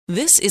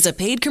This is a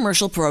paid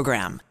commercial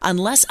program.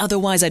 Unless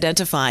otherwise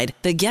identified,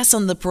 the guests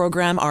on the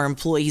program are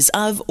employees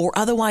of or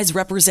otherwise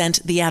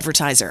represent the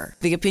advertiser.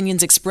 The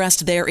opinions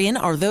expressed therein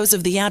are those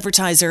of the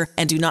advertiser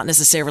and do not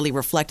necessarily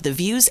reflect the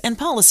views and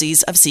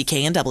policies of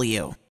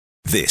CKNW.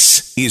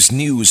 This is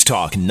News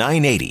Talk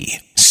 980,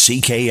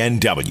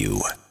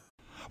 CKNW.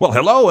 Well,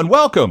 hello and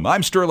welcome.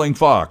 I'm Sterling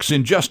Fox.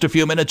 In just a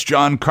few minutes,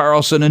 John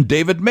Carlson and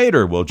David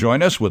Mader will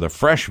join us with a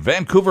fresh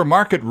Vancouver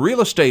market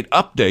real estate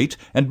update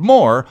and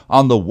more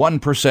on the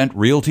 1%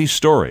 Realty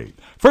story.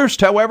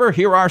 First, however,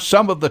 here are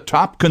some of the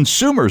top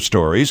consumer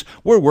stories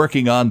we're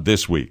working on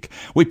this week.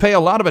 We pay a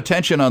lot of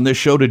attention on this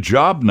show to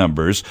job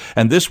numbers,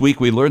 and this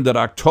week we learned that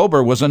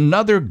October was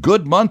another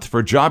good month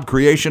for job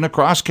creation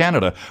across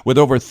Canada, with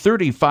over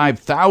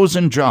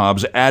 35,000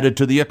 jobs added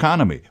to the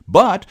economy.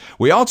 But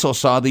we also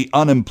saw the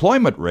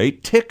unemployment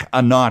rate tick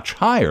a notch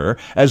higher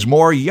as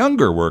more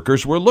younger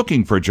workers were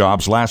looking for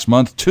jobs last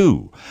month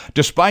too.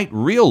 Despite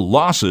real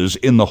losses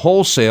in the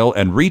wholesale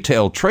and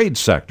retail trade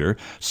sector,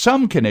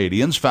 some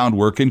Canadians found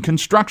work in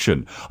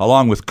construction,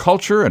 along with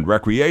culture and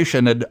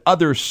recreation and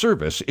other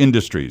service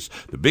industries.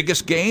 The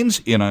biggest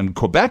gains in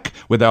Quebec,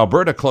 with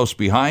Alberta close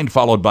behind,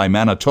 followed by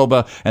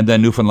Manitoba and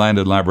then Newfoundland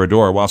and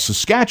Labrador, while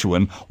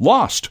Saskatchewan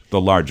lost the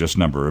largest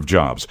number of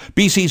jobs.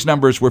 BC's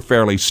numbers were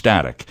fairly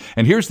static.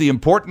 And here's the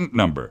important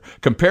number.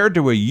 Compared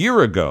to a year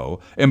ago,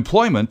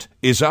 employment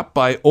is up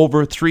by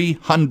over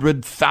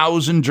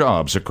 300,000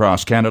 jobs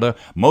across Canada,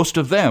 most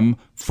of them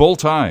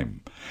full-time.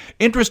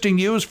 Interesting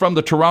news from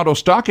the Toronto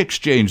Stock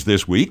Exchange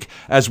this week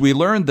as we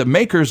learned the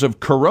makers of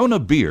Corona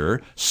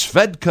Beer,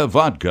 Svedka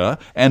Vodka,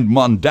 and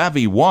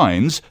Mondavi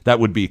Wines, that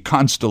would be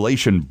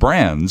Constellation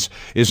Brands,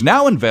 is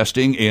now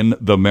investing in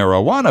the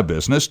marijuana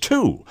business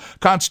too.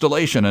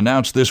 Constellation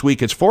announced this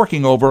week it's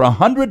forking over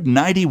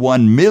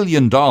 $191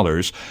 million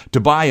to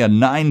buy a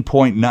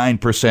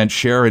 9.9%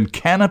 share in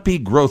Canopy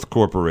Growth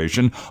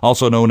Corporation,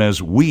 also known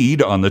as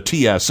Weed on the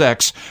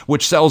TSX,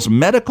 which sells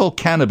medical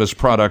cannabis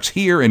products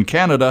here in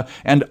Canada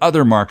and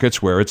other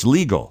markets where it's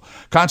legal.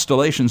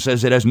 Constellation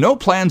says it has no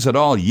plans at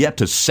all yet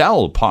to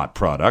sell pot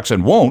products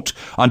and won't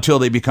until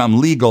they become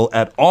legal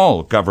at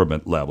all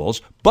government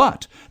levels,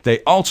 but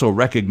they also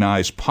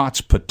recognize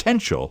pot's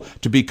potential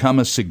to become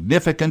a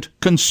significant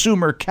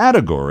consumer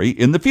category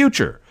in the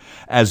future.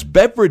 As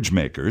beverage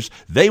makers,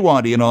 they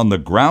want in on the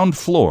ground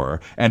floor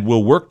and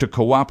will work to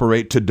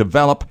cooperate to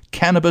develop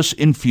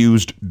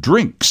cannabis-infused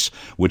drinks,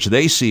 which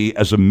they see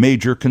as a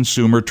major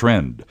consumer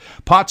trend.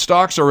 Pot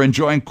stocks are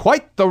enjoying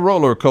quite the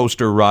roller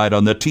coaster ride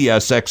on the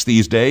TSX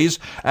these days,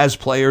 as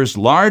players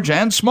large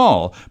and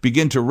small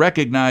begin to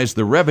recognize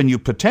the revenue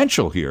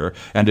potential here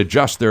and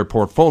adjust their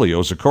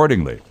portfolios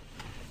accordingly.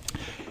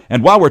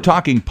 And while we're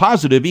talking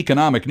positive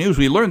economic news,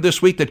 we learned this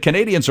week that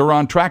Canadians are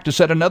on track to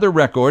set another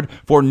record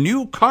for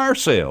new car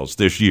sales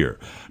this year.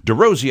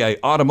 DesRosiers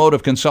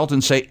Automotive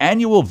Consultants say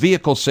annual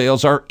vehicle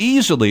sales are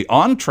easily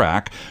on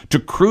track to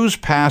cruise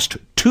past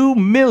 2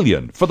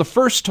 million for the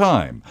first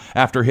time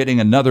after hitting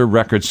another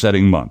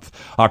record-setting month.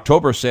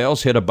 October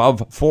sales hit above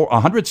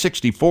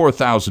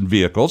 164,000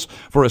 vehicles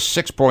for a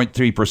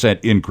 6.3%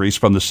 increase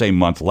from the same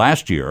month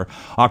last year.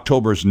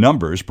 October's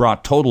numbers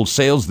brought total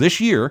sales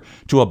this year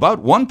to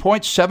about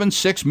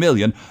 1.76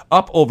 million,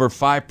 up over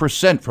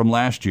 5% from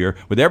last year,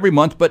 with every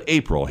month but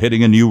April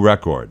hitting a new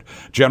record.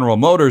 General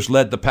Motors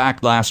led the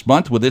pack last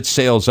month with its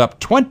sales up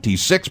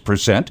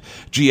 26%.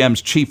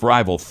 GM's chief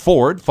rival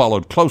Ford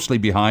followed closely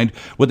behind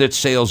with its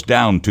sales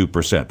down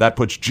 2%. That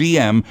puts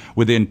GM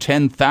within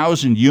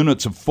 10,000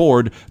 units of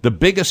Ford, the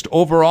biggest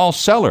overall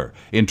seller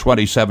in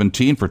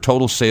 2017 for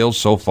total sales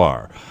so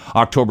far.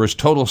 October's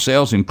total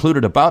sales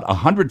included about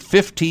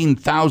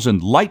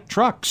 115,000 light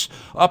trucks,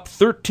 up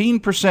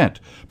 13%.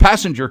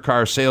 Passenger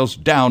car sales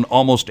down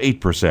almost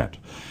 8%.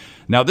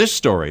 Now, this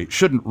story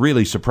shouldn't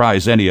really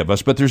surprise any of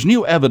us, but there's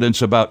new evidence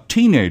about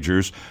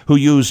teenagers who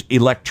use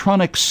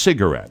electronic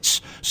cigarettes,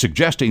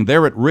 suggesting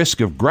they're at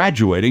risk of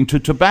graduating to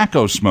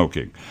tobacco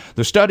smoking.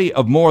 The study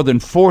of more than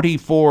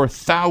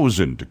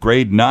 44,000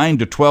 grade 9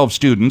 to 12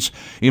 students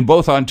in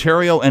both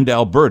Ontario and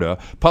Alberta,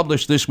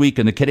 published this week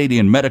in the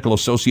Canadian Medical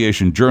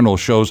Association Journal,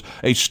 shows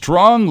a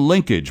strong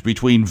linkage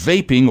between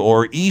vaping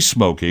or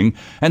e-smoking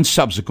and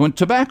subsequent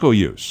tobacco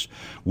use.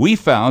 We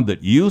found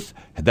that youth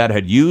that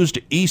had used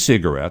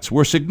e-cigarettes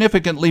were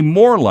significantly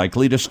more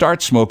likely to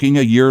start smoking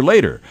a year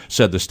later,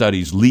 said the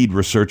study's lead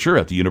researcher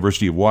at the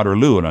University of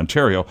Waterloo in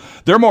Ontario.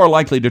 They're more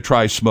likely to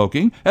try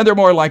smoking, and they're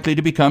more likely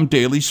to become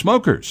daily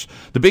smokers.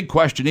 The big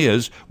question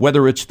is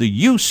whether it's the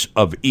use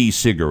of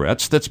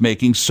e-cigarettes that's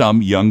making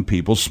some young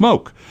people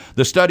smoke.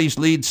 The study's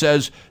lead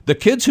says the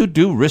kids who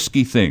do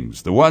risky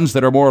things, the ones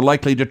that are more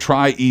likely to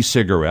try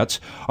e-cigarettes,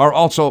 are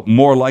also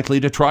more likely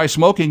to try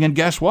smoking, and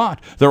guess what?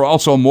 They're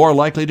also more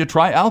likely likely to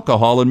try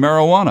alcohol and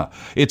marijuana.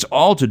 It's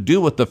all to do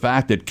with the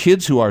fact that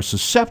kids who are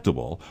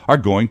susceptible are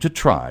going to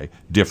try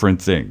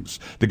different things.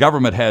 The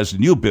government has a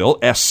new bill,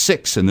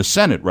 S6, in the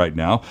Senate right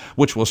now,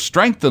 which will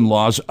strengthen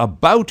laws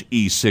about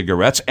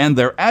e-cigarettes and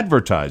their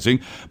advertising,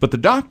 but the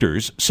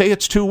doctors say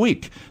it's too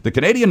weak. The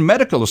Canadian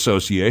Medical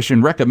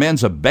Association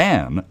recommends a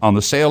ban on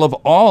the sale of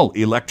all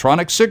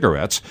electronic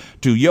cigarettes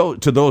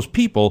to those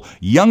people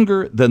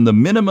younger than the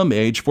minimum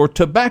age for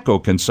tobacco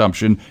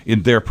consumption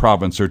in their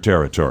province or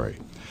territory.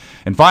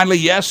 And finally,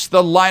 yes,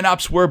 the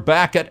lineups were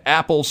back at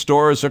Apple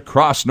stores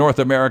across North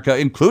America,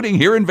 including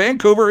here in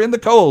Vancouver in the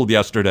cold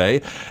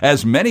yesterday,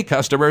 as many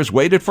customers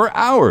waited for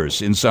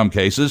hours, in some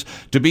cases,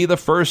 to be the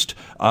first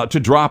to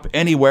drop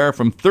anywhere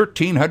from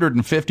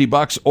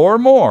 $1,350 or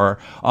more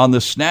on the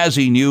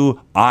snazzy new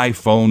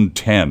iPhone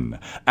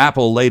X.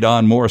 Apple laid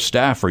on more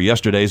staff for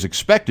yesterday's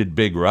expected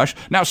big rush.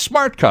 Now,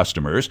 smart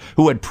customers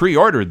who had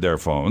pre-ordered their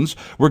phones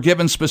were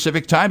given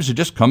specific times to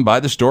just come by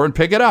the store and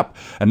pick it up.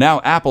 And now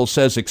Apple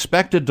says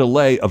expected delay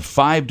of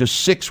 5 to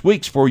 6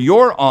 weeks for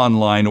your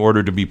online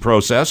order to be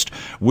processed.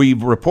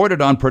 We've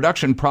reported on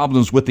production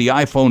problems with the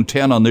iPhone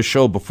X on this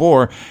show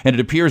before, and it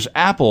appears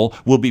Apple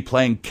will be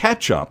playing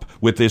catch-up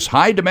with this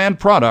high-demand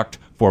product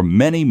for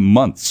many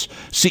months.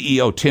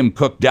 CEO Tim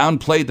Cook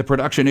downplayed the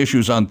production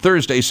issues on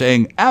Thursday,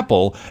 saying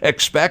Apple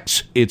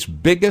expects its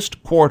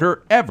biggest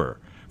quarter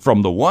ever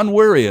from the one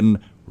we're in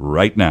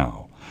right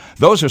now.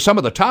 Those are some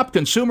of the top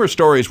consumer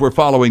stories we're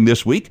following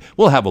this week.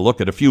 We'll have a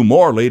look at a few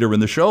more later in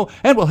the show,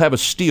 and we'll have a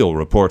steel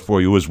report for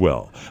you as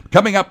well.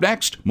 Coming up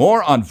next,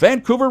 more on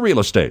Vancouver real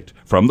estate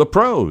from the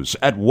pros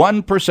at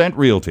 1%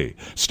 Realty.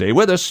 Stay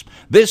with us.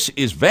 This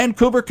is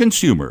Vancouver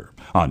Consumer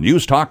on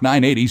News Talk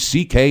 980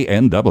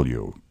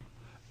 CKNW.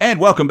 And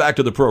welcome back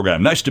to the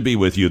program. Nice to be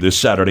with you this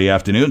Saturday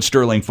afternoon.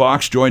 Sterling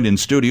Fox, joined in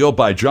studio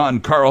by John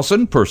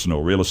Carlson,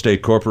 Personal Real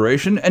Estate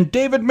Corporation, and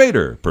David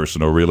Mader,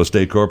 Personal Real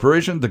Estate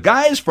Corporation. The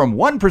guys from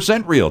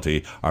 1%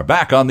 Realty are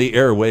back on the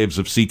airwaves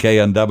of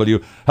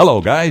CKNW.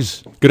 Hello,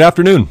 guys. Good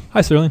afternoon.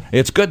 Hi, Sterling.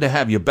 It's good to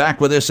have you back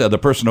with us. The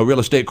Personal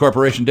Real Estate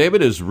Corporation,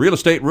 David, is real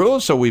estate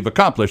rules, so we've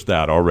accomplished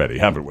that already,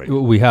 haven't we?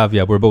 We have,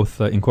 yeah. We're both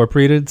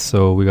incorporated,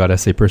 so we got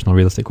SA Personal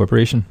Real Estate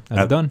Corporation.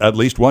 That's done. At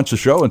least once a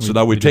show, and so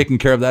now we've taken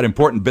care of that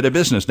important bit of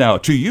business. Now,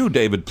 to you,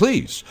 David,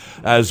 please,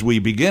 as we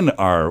begin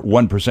our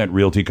 1%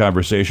 Realty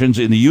conversations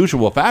in the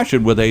usual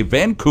fashion with a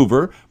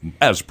Vancouver,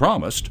 as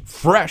promised,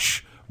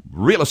 fresh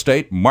real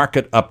estate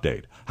market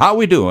update. How are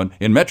we doing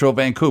in Metro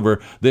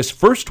Vancouver this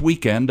first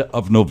weekend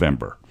of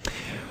November?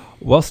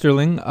 Well,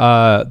 Sterling,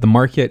 the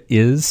market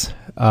is,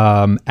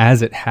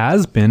 as it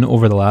has been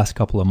over the last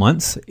couple of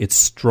months, it's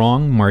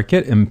strong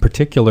market, in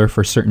particular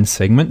for certain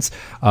segments.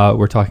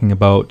 We're talking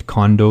about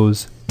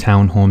condos,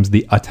 townhomes,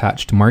 the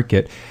attached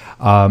market.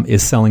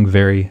 Is selling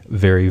very,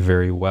 very,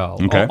 very well,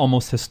 okay.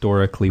 Almost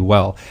historically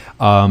well.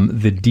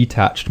 The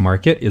detached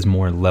market is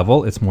more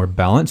level, it's more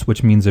balanced,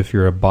 which means if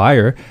you're a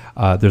buyer,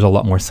 there's a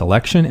lot more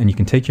selection and you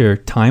can take your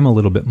time a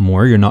little bit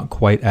more. You're not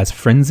quite as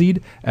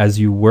frenzied as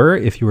you were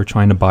if you were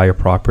trying to buy a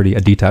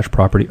detached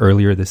property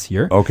earlier this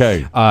year.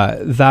 Okay.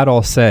 That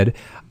all said,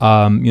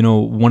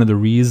 one of the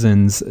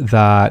reasons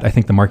that I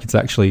think the market's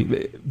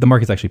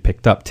actually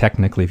picked up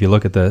technically, if you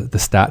look at the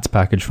stats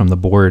package from the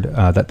board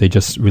that they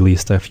just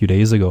released a few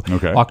days ago,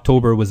 okay.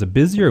 October was a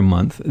busier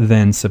month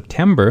than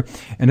September.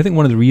 And I think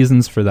one of the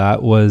reasons for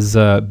that was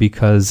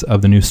because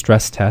of the new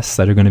stress tests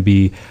that are going to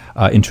be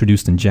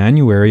introduced in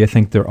January. I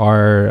think there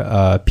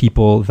are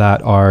people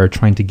that are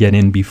trying to get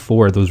in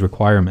before those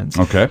requirements.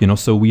 Okay.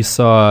 So we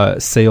saw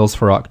sales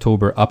for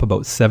October up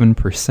about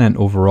 7%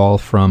 overall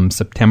from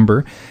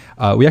September.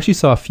 We actually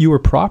saw fewer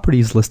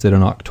properties listed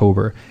in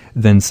October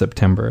than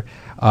September.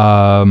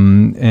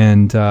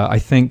 I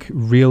think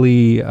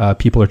really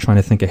people are trying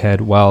to think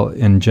ahead. Well,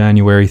 in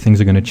January,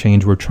 things are going to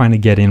change. We're trying to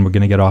get in. We're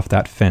going to get off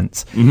that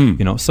fence.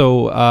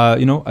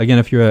 Mm-hmm. Again,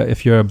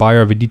 if you're a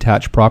buyer of a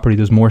detached property,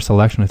 there's more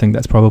selection. I think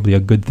that's probably a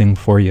good thing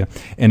for you.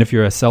 And if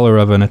you're a seller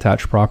of an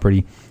attached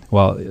property,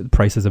 well,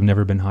 prices have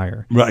never been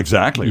higher. Right,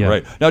 exactly, yeah.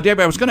 Right. Now,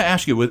 David, I was going to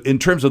ask you, in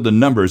terms of the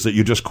numbers that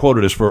you just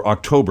quoted us for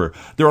October,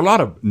 there are a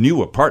lot of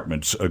new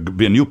apartments,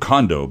 new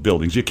condo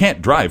buildings. You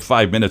can't drive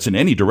 5 minutes in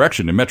any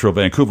direction in Metro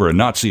Vancouver and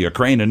not see a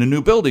crane and a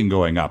new building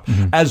going up.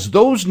 Mm-hmm. As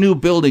those new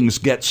buildings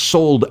get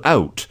sold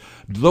out,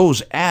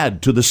 those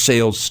add to the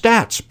sales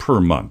stats per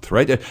month,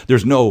 right?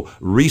 There's no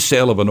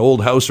resale of an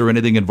old house or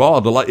anything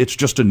involved. It's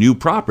just a new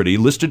property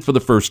listed for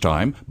the first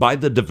time by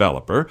the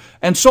developer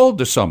and sold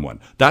to someone.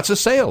 That's a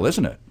sale,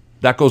 isn't it?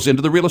 That goes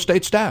into the real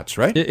estate stats,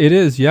 right? It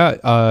is, yeah.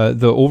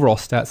 The overall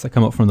stats that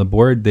come out from the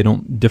board, they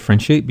don't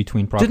differentiate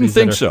between properties. Didn't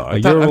think so.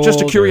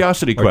 Just a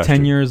curiosity question. Or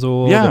 10 years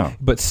old. Yeah.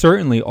 But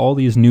certainly all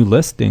these new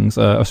listings,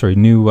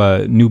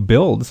 new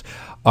builds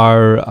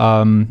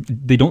are,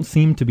 they don't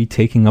seem to be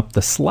taking up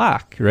the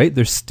slack, right?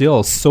 There's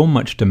still so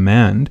much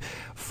demand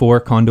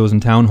for condos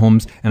and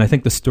townhomes. And I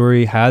think the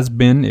story has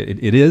been,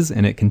 it is,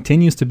 and it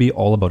continues to be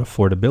all about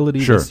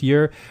affordability this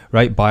year,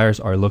 right? Buyers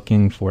are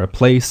looking for a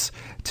place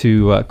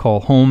to call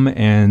home,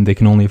 and they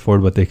can only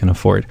afford what they can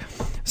afford.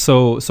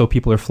 So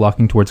people are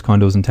flocking towards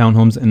condos and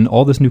townhomes and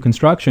all this new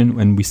construction,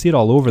 and we see it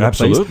all over the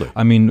place.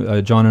 I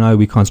mean, John and I,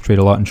 we concentrate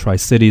a lot in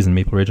Tri-Cities and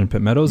Maple Ridge and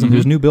Pitt Meadows, and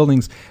there's new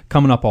buildings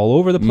coming up all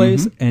over the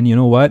place, and you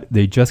know what?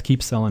 They just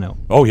keep selling out.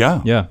 Oh,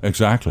 yeah. Yeah.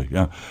 Exactly,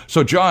 yeah.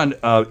 So, John,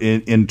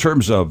 in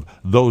terms of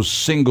those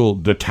single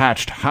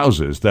detached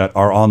houses that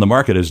are on the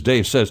market, as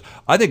Dave says,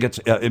 I think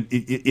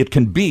it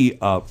can be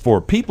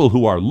for people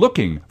who are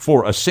looking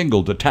for a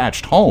single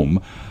detached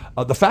home.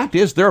 The fact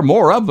is, there are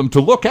more of them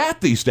to look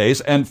at these days,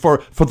 and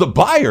for the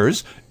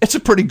buyers, it's a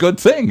pretty good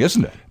thing,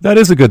 isn't it? That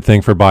is a good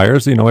thing for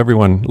buyers. You know,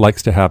 everyone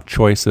likes to have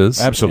choices.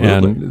 Absolutely.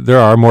 And there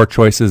are more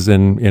choices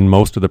in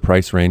most of the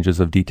price ranges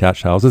of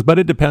detached houses, but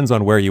it depends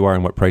on where you are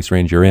and what price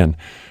range you're in.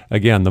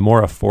 Again, the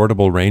more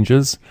affordable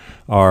ranges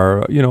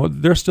are,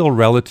 they're still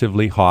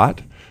relatively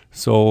hot.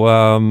 So,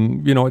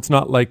 it's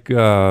not like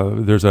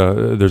there's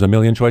a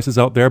million choices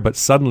out there, but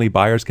suddenly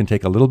buyers can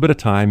take a little bit of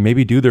time,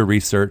 maybe do their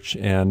research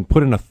and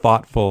put in a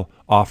thoughtful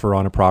offer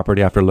on a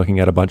property after looking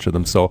at a bunch of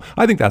them. So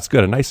I think that's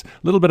good. A nice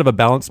little bit of a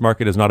balanced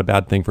market is not a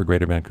bad thing for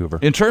Greater Vancouver.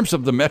 In terms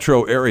of the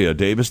metro area,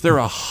 Dave, is there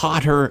a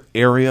hotter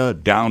area,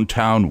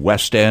 downtown,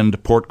 West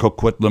End, Port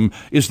Coquitlam?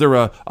 Is there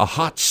a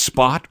hot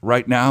spot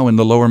right now in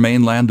the Lower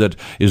Mainland that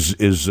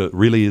is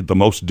really the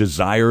most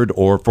desired,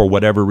 or for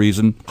whatever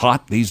reason,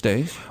 hot these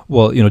days?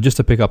 Well, just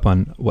to pick up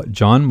on what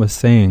John was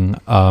saying,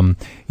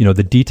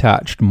 the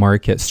detached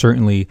market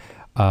certainly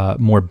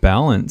more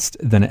balanced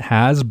than it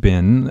has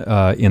been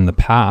in the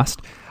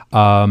past.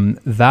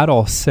 That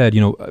all said,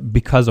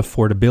 because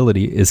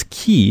affordability is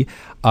key,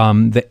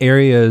 the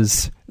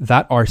areas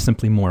that are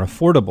simply more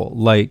affordable,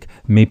 like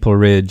Maple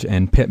Ridge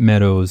and Pitt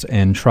Meadows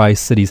and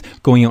Tri-Cities,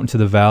 going out into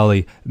the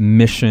valley,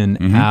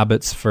 Mission,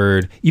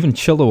 Abbotsford, even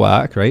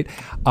Chilliwack, right?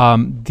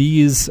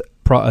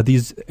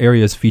 These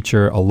areas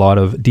feature a lot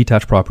of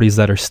detached properties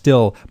that are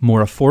still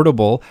more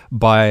affordable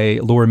by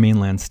Lower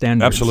Mainland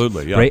standards.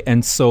 Absolutely, yeah. Right?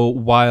 And so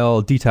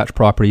while detached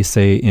properties,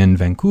 say in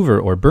Vancouver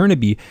or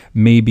Burnaby,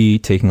 may be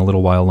taking a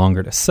little while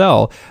longer to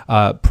sell,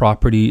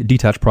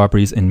 detached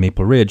properties in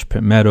Maple Ridge,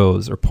 Pitt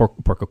Meadows, or Port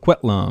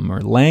Coquitlam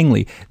or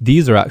Langley,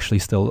 these are actually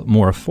still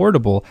more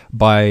affordable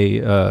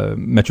by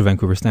Metro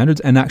Vancouver standards,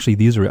 and actually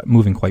these are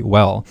moving quite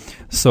well.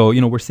 So,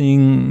 we're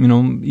seeing,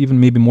 even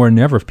maybe more than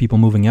ever of people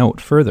moving out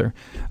further.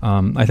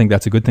 I think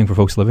that's a good thing for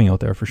folks living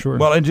out there, for sure.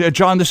 Well, and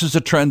John, this is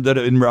a trend that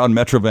around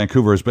Metro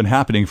Vancouver has been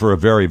happening for a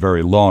very,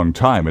 very long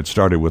time. It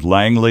started with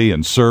Langley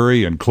and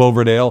Surrey and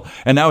Cloverdale,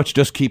 and now it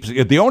just keeps...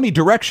 The only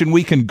direction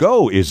we can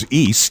go is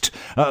east.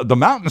 The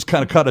mountains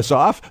kind of cut us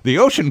off. The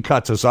ocean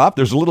cuts us off.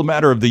 There's a little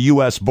matter of the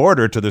U.S.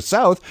 border to the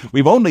south.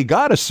 We've only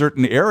got a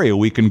certain area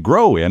we can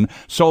grow in.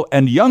 So,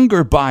 and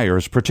younger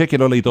buyers,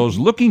 particularly those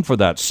looking for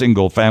that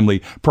single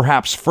family,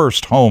 perhaps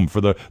first home for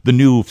the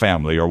new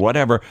family or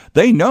whatever,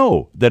 they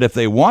know that if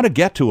they want to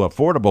get to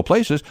affordable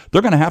places,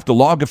 they're going to have to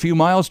log a few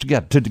miles to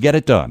get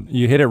it done.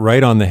 You hit it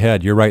right on the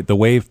head. You're right. The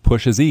wave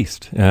pushes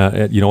east,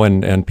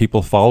 and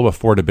people follow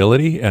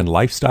affordability and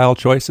lifestyle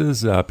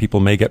choices.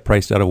 People may get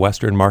priced out of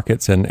Western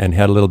markets and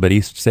head a little bit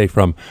east, say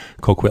from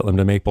Coquitlam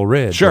to Maple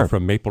Ridge, sure, or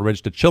from Maple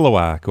Ridge to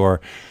Chilliwack,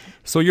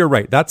 So you're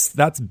right.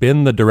 That's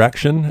been the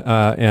direction.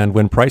 And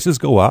when prices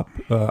go up,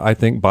 I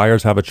think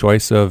buyers have a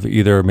choice of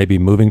either maybe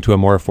moving to a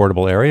more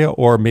affordable area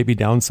or maybe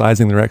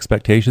downsizing their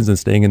expectations and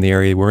staying in the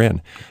area we're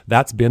in.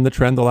 That's been the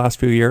trend the last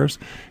few years.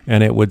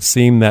 And it would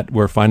seem that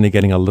we're finally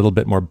getting a little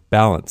bit more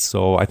balance.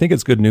 So I think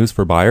it's good news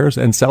for buyers,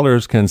 and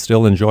sellers can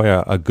still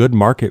enjoy a good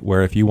market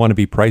where if you want to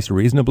be priced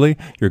reasonably,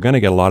 you're going to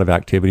get a lot of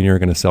activity and you're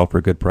going to sell for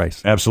a good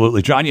price.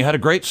 Absolutely. John, you had a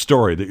great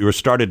story that you were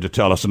started to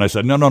tell us. And I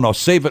said, no,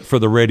 save it for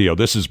the radio.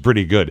 This is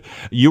pretty good.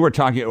 You were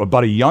talking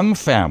about a young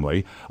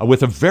family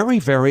with a very,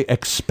 very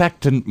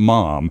expectant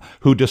mom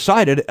who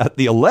decided at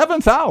the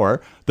 11th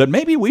hour that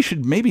maybe we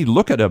should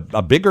look at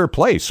a bigger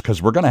place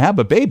because we're going to have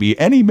a baby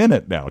any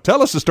minute now.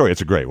 Tell us the story.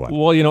 It's a great one.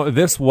 Well,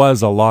 this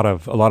was a lot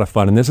of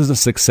fun, and this is a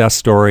success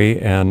story.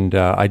 And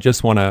I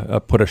just want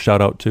to put a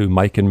shout out to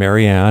Mike and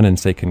Marianne and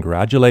say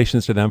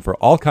congratulations to them for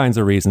all kinds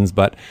of reasons.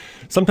 But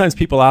sometimes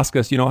people ask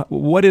us,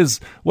 what is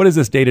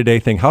this day-to-day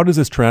thing? How does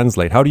this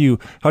translate? How do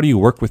you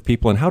work with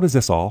people, and how does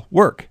this all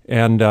work?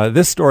 And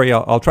this story,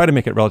 I'll try to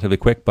make it relatively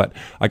quick, but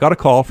I got a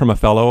call from a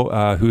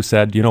fellow who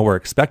said, we're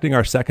expecting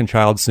our second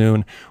child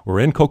soon. We're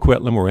in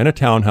Coquitlam. We're in a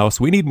townhouse.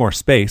 We need more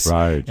space.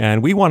 Right.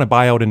 And we want to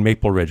buy out in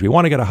Maple Ridge. We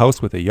want to get a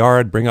house with a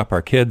yard, bring up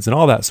our kids and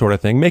all that sort of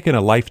thing, making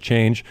a life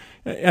change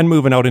and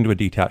moving out into a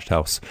detached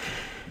house.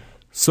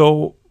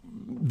 So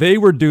they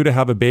were due to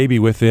have a baby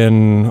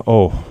within,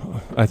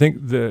 I think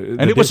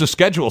it was a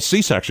scheduled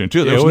C-section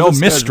too. There was no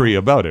mystery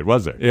about it,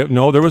 was there?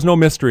 No, there was no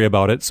mystery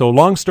about it. So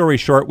long story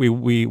short,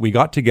 we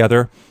got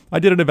together. I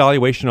did an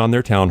evaluation on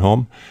their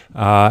townhome,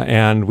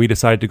 and we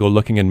decided to go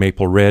looking in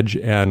Maple Ridge.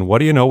 And what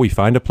do you know? We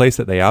find a place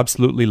that they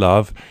absolutely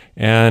love.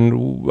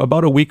 And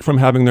about a week from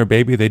having their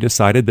baby, they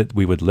decided that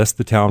we would list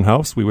the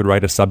townhouse. We would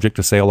write a subject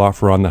to sale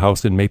offer on the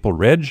house in Maple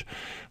Ridge.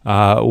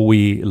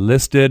 We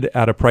listed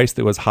at a price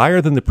that was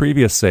higher than the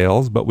previous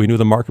sales, but we knew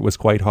the market was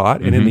quite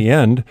hot. And in the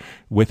end,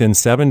 within within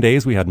 7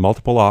 days, we had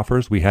multiple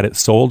offers. We had it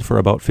sold for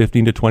about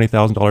 $15,000 to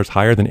 $20,000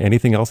 higher than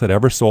anything else that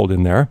ever sold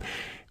in there.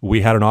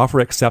 We had an offer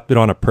accepted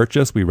on a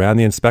purchase. We ran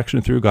the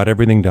inspection through, got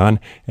everything done.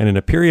 And in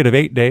a period of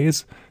 8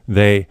 days,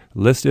 they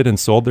listed and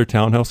sold their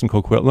townhouse in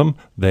Coquitlam.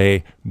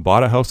 They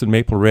bought a house in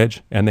Maple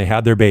Ridge, and they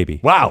had their baby.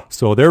 Wow.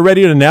 So they're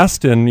ready to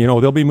nest, and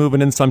they'll be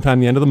moving in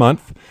sometime the end of the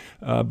month.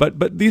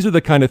 But these are the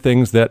kind of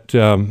things that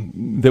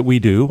that we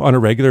do on a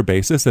regular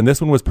basis. And this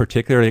one was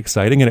particularly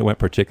exciting, and it went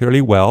particularly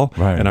well.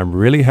 Right. And I'm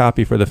really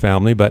happy for the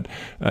family. But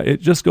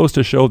it just goes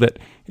to show that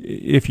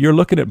if you're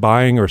looking at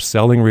buying or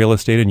selling real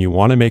estate and you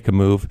want to make a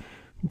move,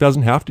 it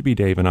doesn't have to be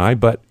Dave and I,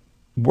 but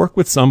work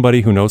with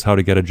somebody who knows how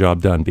to get a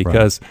job done,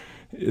 because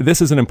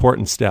this is an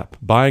important step.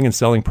 Buying and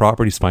selling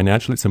properties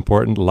financially, it's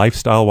important.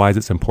 Lifestyle-wise,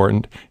 it's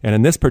important. And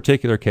in this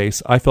particular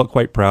case, I felt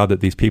quite proud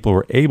that these people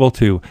were able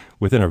to,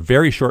 within a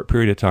very short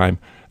period of time,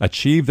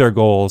 achieve their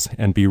goals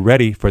and be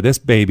ready for this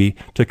baby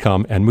to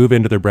come and move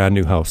into their brand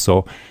new house.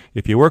 So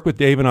if you work with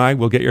Dave and I,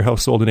 we'll get your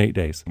house sold in 8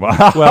 days.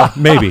 Well,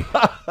 maybe.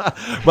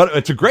 But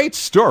it's a great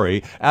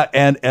story.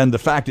 And the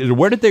fact is,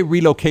 where did they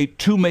relocate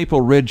to Maple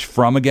Ridge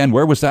from again?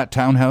 Where was that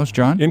townhouse,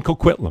 John? In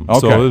Coquitlam. Okay.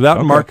 So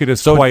that market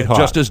is quite hot.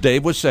 Just as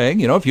Dave was saying,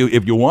 if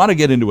you want to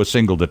get into a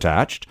single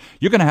detached,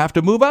 you're going to have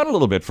to move out a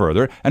little bit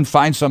further and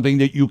find something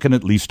that you can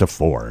at least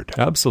afford.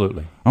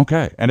 Absolutely.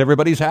 Okay. And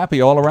everybody's happy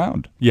all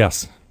around.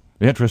 Yes.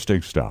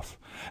 Interesting stuff.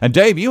 And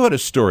Dave, you had a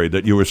story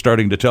that you were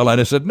starting to tell, and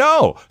I said,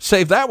 no,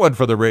 save that one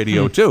for the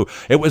radio, too.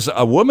 It was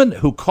a woman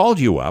who called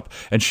you up,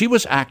 and she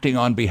was acting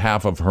on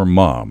behalf of her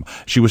mom.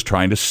 She was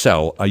trying to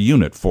sell a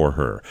unit for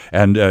her,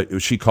 and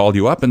she called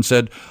you up and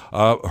said,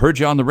 heard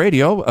you on the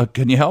radio.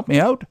 Can you help me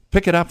out?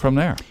 Pick it up from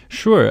there.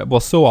 Sure. Well,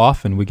 so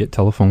often we get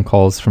telephone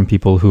calls from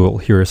people who will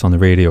hear us on the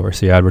radio or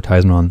see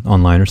advertisement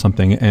online or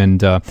something.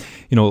 And,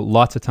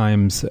 lots of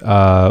times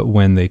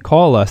when they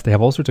call us, they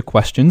have all sorts of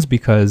questions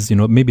because,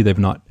 maybe they've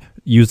not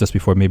used us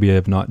before, maybe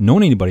they've not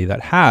known anybody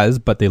that has,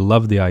 but they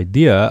love the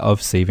idea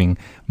of saving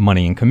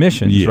money in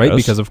commissions, right?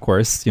 Because of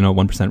course,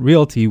 1%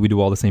 Realty, we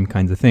do all the same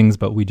kinds of things,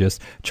 but we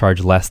just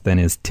charge less than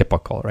is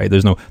typical, right?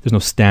 There's no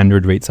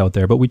standard rates out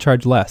there, but we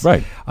charge less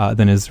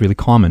than is really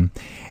common.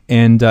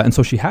 And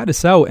so she had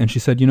us out, and she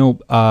said,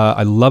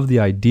 I love the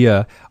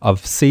idea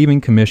of saving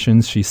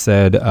commissions. She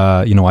said,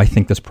 I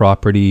think this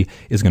property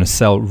is going to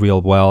sell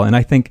real well. And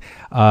I think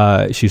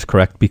she's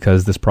correct,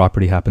 because this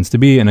property happens to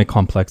be in a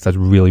complex that's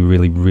really,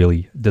 really, really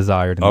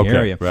desired in the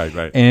area.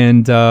 Right.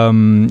 And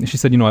she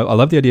said, I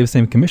love the idea of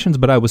saving commissions,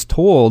 but I was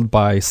told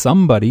by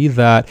somebody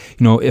that,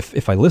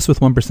 if I list with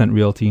 1%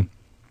 Realty,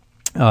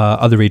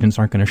 other agents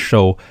aren't going to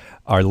show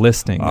our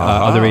listing.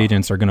 Other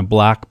agents are going to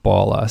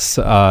blackball us,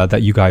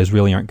 that you guys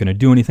really aren't going to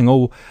do anything.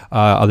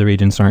 Other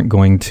agents aren't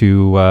going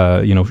to,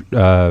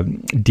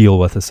 deal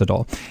with us at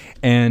all.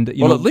 And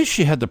at least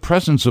she had the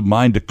presence of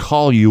mind to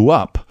call you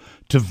up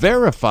to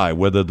verify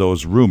whether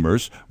those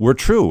rumors were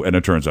true. And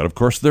it turns out, of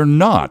course, they're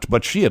not.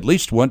 But she at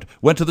least went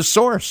to the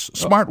source.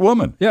 Smart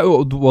woman. Yeah,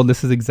 well,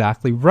 this is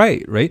exactly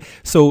right?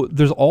 So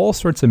there's all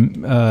sorts of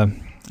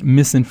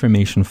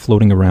misinformation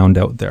floating around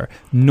out there.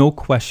 No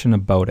question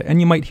about it. And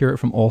you might hear it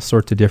from all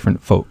sorts of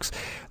different folks.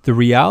 The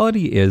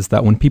reality is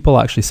that when people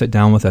actually sit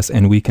down with us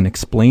and we can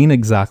explain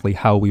exactly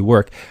how we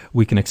work,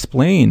 we can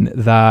explain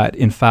that,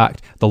 in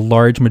fact, the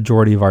large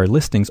majority of our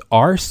listings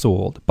are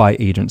sold by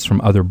agents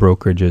from other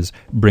brokerages,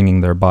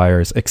 bringing their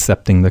buyers,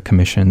 accepting the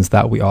commissions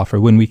that we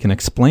offer. When we can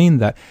explain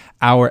that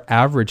our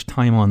average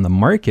time on the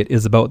market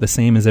is about the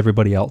same as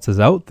everybody else's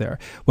out there.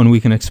 When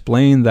we can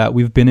explain that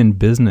we've been in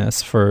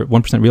business for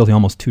 1% Realty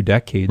almost 2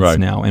 decades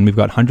now, and we've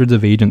got hundreds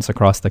of agents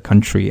across the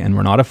country, and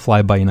we're not a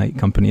fly-by-night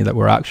company, that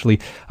we're actually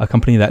a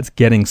company that's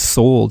getting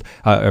sold,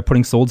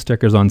 putting sold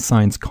stickers on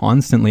signs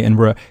constantly, and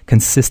we're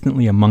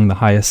consistently among the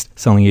highest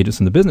selling agents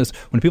in the business.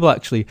 When people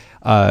actually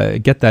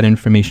get that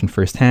information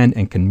firsthand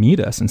and can meet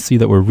us and see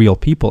that we're real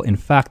people, in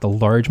fact, the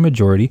large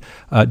majority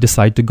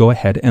decide to go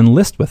ahead and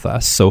list with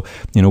us. So,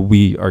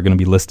 we are going to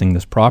be listing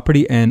this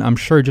property, and I'm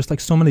sure, just like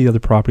so many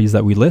other properties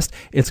that we list,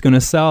 it's going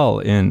to sell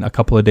in a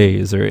couple of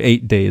days or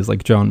 8 days,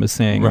 like John was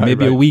saying, or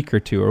maybe a week or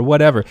two or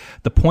whatever.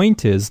 The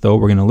point is, though,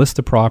 we're going to list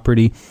the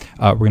property,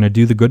 we're going to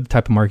do the good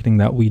type of marketing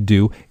that we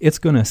do. It's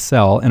going to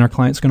sell, and our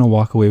client's going to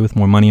walk away with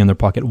more money in their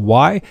pocket.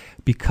 Why?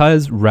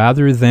 Because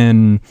rather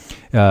than,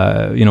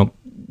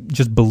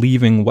 just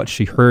believing what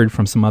she heard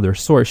from some other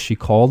source, she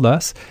called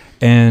us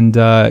and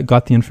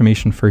got the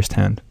information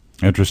firsthand.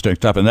 Interesting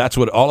stuff. And that's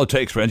what all it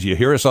takes, friends. You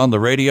hear us on the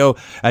radio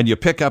and you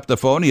pick up the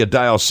phone, you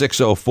dial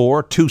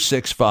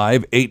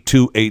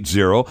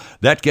 604-265-8280.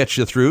 That gets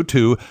you through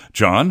to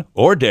John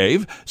or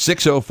Dave,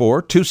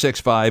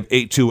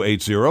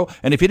 604-265-8280.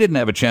 And if you didn't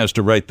have a chance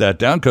to write that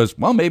down because,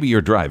 maybe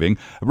you're driving,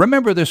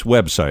 remember this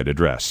website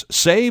address,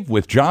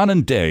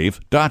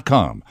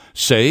 savewithjohnanddave.com.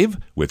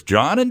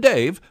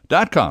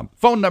 Savewithjohnanddave.com.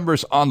 Phone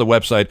numbers on the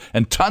website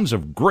and tons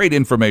of great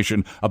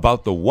information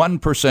about the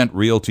 1%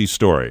 Realty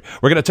story.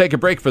 We're going to take a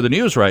break for the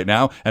news right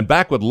now and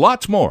back with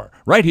lots more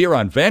right here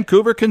on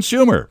Vancouver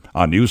Consumer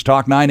on News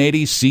Talk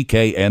 980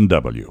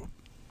 CKNW.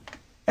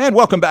 And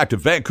welcome back to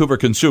Vancouver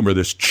Consumer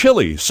this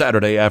chilly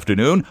Saturday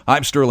afternoon.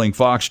 I'm Sterling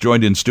Fox,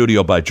 joined in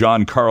studio by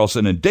John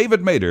Carlson and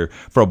David Mader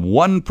from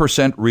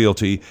 1%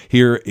 Realty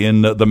here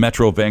in the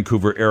Metro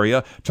Vancouver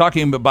area,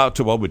 talking about,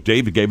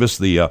 David gave us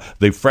the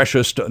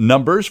freshest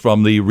numbers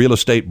from the Real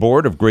Estate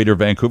Board of Greater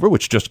Vancouver,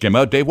 which just came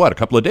out, Dave, a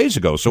couple of days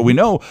ago. So we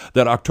know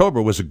that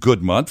October was a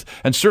good month,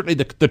 and certainly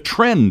the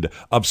trend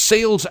of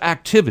sales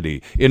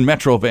activity in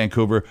Metro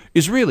Vancouver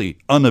is really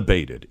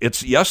unabated.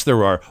 Yes,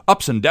 there are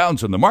ups and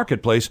downs in the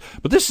marketplace,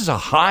 but this is a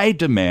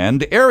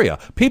high-demand area.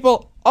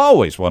 People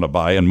always want to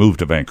buy and move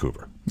to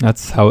Vancouver.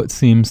 That's how it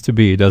seems to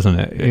be, doesn't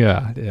it?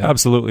 Yeah.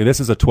 Absolutely. This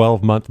is a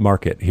 12-month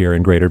market here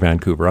in Greater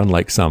Vancouver,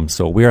 unlike some.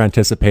 So we're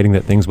anticipating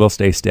that things will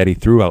stay steady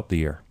throughout the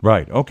year.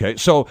 Right. Okay.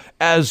 So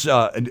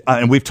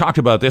and we've talked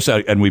about this,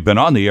 and we've been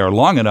on the air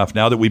long enough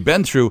now that we've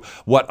been through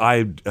what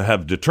I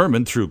have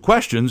determined through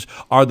questions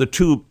are the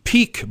two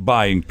peak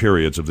buying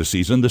periods of the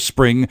season, the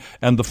spring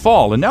and the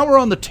fall. And now we're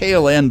on the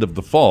tail end of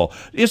the fall.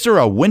 Is there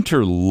a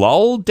winter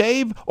lull,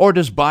 Dave, or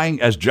does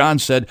buying, as John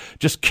said,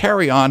 just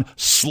carry on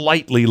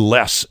slightly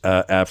less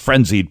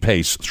frenzied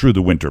pace through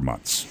the winter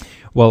months?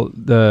 Well,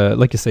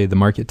 like you say, the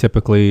market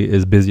typically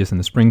is busiest in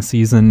the spring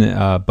season,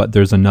 but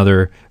there's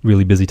another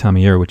really busy time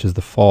of year, which is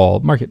the fall.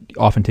 Market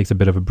often takes a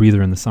bit of a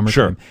breather in the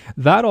summertime. Sure.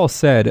 That all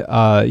said,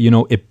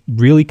 it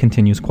really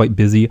continues quite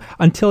busy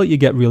until you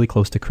get really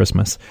close to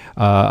Christmas.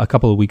 A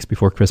couple of weeks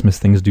before Christmas,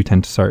 things do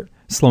tend to start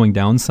slowing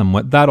down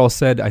somewhat. That all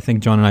said, I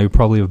think John and I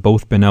probably have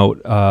both been out,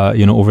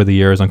 over the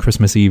years on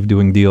Christmas Eve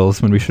doing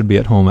deals when we should be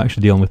at home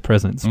actually dealing with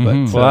presents.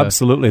 Mm-hmm. But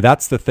absolutely.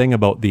 That's the thing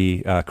about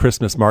the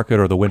Christmas market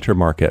or the winter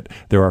market.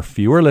 There are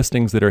fewer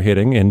listings that are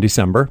hitting in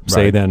December,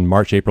 say than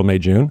March, April, May,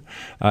 June,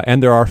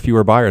 and there are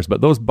fewer buyers.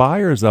 But those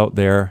buyers out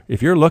there,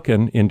 if you're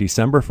looking in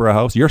December for a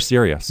house, you're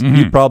serious. Mm-hmm.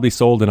 You've probably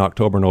sold in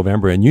October,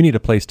 November, and you need a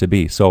place to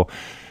be. So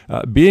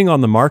being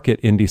on the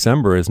market in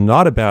December is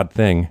not a bad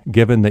thing,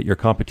 given that your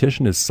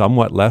competition is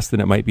somewhat less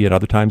than it might be at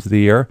other times of the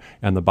year.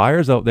 And the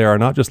buyers out there are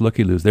not just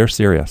looky-loos, they're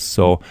serious.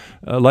 So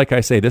like I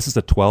say, this is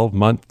a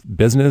 12-month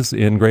business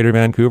in Greater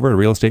Vancouver. The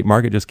real estate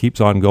market just keeps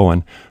on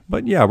going.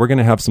 But yeah, we're going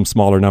to have some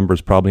smaller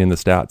numbers probably in the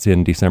stats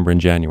in December and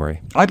January.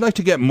 I'd like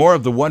to get more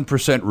of the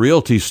 1%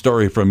 Realty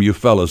story from you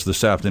fellas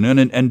this afternoon.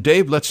 And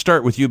Dave, let's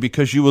start with you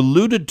because you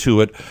alluded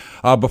to it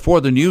before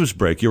the news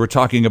break. You were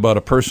talking about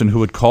a person who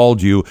had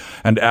called you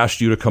and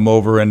asked you to come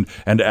over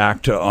and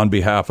act on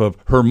behalf of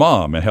her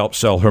mom and help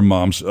sell her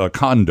mom's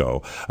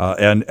condo.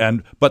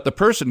 But the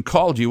person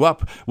called you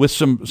up with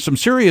some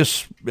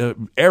serious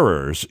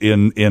errors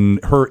in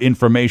her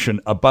information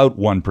about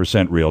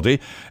 1% Realty.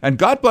 And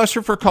God bless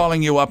her for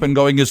calling you up and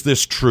going, is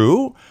this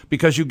true?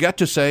 Because you get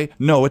to say,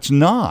 no, it's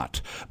not.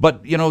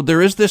 But,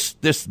 there is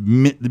this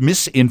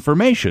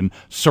misinformation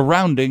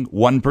surrounding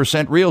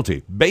 1%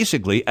 Realty.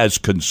 Basically, as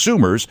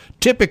consumers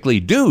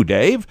typically do,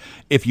 Dave,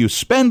 if you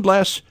spend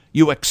less,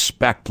 you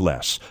expect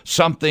less.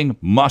 Something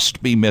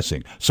must be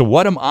missing. So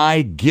what am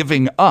I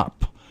giving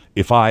up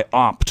if I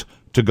opt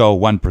to go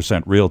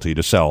 1% Realty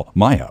to sell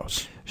my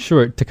house?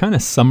 Sure. To kind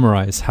of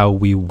summarize how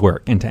we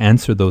work and to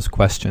answer those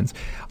questions,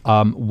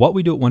 what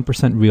we do at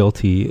 1%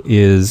 Realty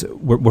is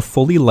we're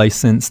fully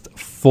licensed,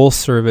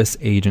 full-service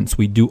agents.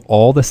 We do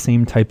all the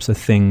same types of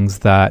things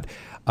that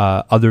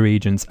other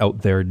agents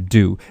out there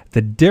do.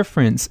 The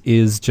difference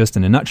is just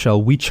in a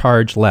nutshell, we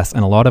charge less,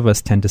 and a lot of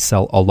us tend to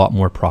sell a lot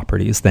more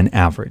properties than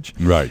average.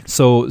 Right.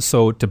 So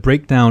to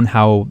break down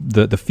how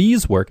the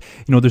fees work,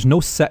 there's no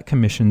set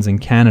commissions in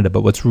Canada,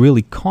 but what's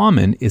really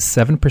common is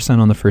 7%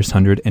 on the first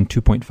 100 and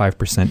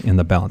 2.5% in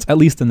the balance, at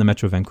least in the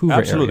Metro Vancouver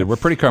Absolutely. area. We're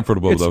pretty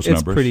comfortable with those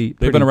numbers. They've pretty,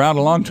 been around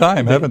a long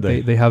time, haven't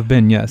they? They have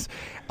been, yes.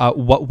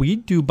 What we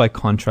do by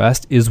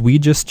contrast is we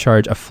just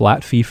charge a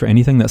flat fee for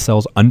anything that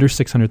sells under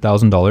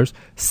 $600,000,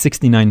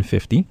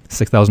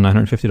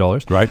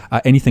 $6,950. Right.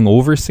 Anything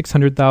over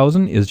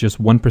 $600,000 is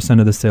just 1%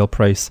 of the sale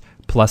price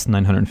plus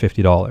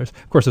 $950.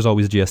 Of course, there's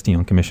always GST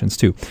on commissions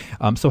too.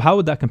 So how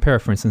would that compare,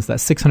 for instance, that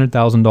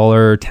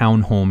 $600,000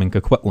 townhome in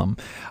Coquitlam?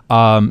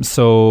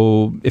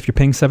 So if you're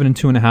paying $7,000 and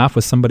 $2,500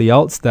 with somebody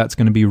else, that's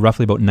going to be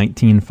roughly about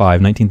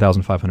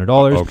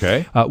 $19,500.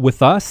 Okay.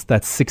 With us,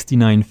 that's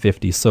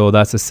 $6,950. So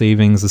that's a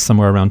savings of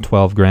somewhere around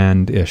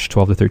 $12,000-ish,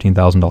 $12,000 to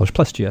 $13,000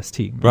 plus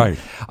GST. Right.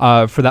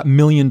 For that $1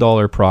 million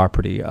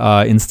property,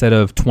 instead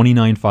of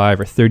 $29,500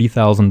 or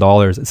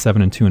 $30,000 at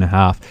 $7,000 and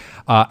 $2,500,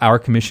 our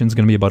commission is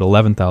going to be about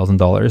 $11,000.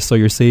 So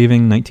you're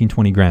saving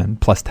 $19,000-20,000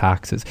 plus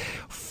taxes.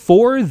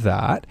 For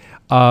that,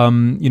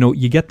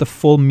 you get the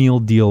full meal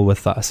deal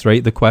with us,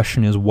 right? The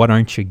question is, what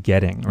aren't you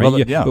getting, right?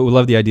 Well, But we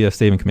love the idea of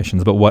saving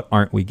commissions, but what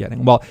aren't we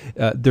getting? Well,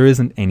 there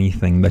isn't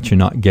anything that you're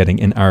not getting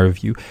in our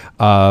view.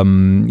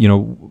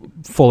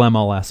 full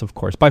MLS, of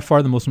course. By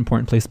far the most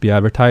important place to be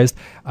advertised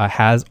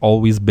has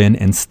always been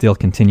and still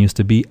continues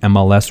to be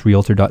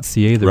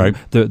MLSRealtor.ca.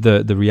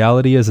 The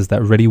reality is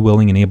that ready,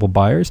 willing, and able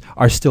buyers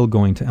are still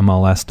going to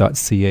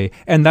MLS.ca,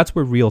 and that's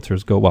where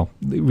realtors go. Well,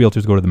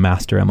 realtors go to the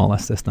master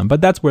MLS system,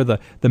 but that's where the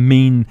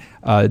main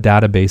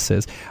database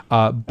is.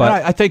 But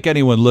I think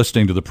anyone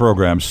listening to the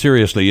program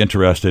seriously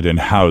interested in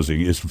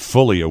housing is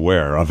fully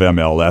aware of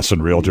MLS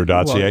and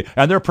Realtor.ca,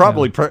 and they're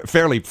probably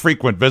fairly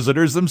frequent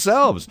visitors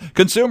themselves.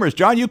 Consumers,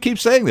 John, you keep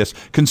saying this.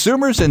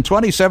 Consumers in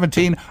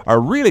 2017 are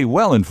really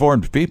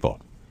well-informed people.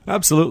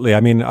 Absolutely.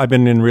 I mean, I've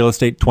been in real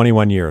estate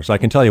 21 years. I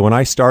can tell you, when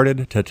I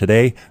started to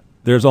today,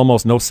 there's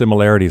almost no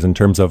similarities in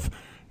terms of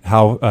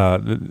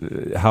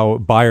how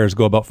buyers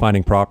go about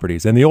finding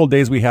properties. In the old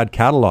days, we had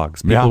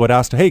catalogs. People would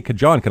ask, hey,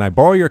 John, can I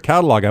borrow your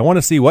catalog? I want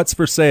to see what's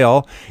for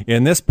sale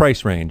in this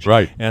price range.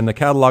 Right. And the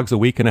catalog's a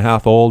week and a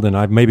half old, and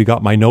I've maybe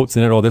got my notes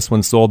in it. Oh, this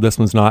one's sold, this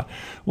one's not.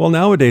 Well,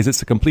 nowadays,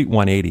 it's a complete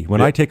 180. When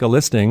I take a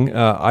listing,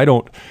 I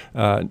don't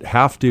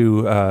have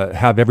to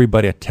have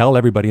everybody tell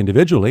everybody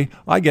individually.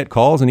 I get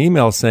calls and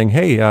emails saying,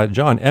 hey,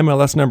 John,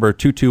 MLS number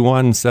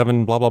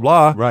 2217, blah, blah,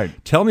 blah. Right.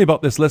 Tell me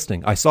about this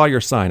listing. I saw your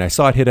sign. I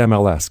saw it hit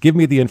MLS. Give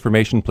me the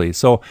information, please.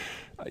 So,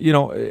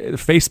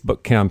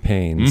 Facebook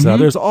campaigns,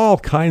 there's all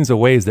kinds of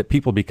ways that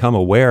people become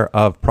aware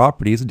of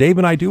properties. Dave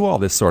and I do all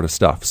this sort of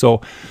stuff.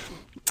 So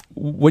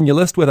when you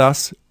list with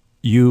us,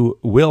 you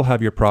will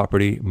have your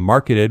property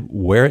marketed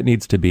where it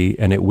needs to be,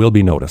 and it will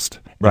be noticed.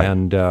 Right.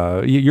 And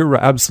you're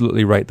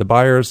absolutely right. The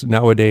buyers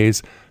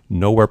nowadays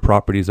know where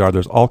properties are.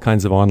 There's all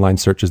kinds of online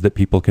searches that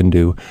people can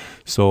do.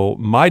 So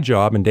my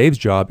job and Dave's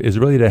job is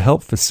really to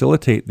help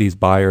facilitate these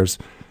buyers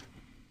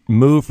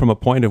move from a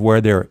point of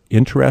where they're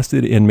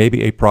interested in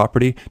maybe a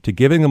property to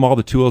giving them all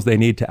the tools they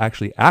need to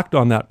actually act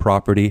on that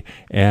property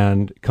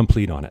and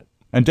complete on it.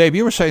 And Dave,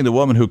 you were saying the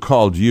woman who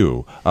called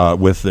you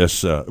with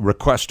this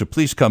request to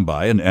please come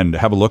by and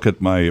have a look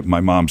at my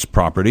mom's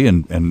property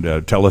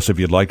and tell us if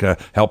you'd like to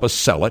help us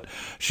sell it.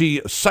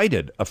 She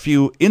cited a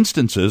few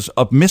instances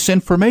of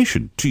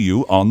misinformation to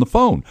you on the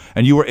phone,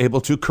 and you were able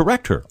to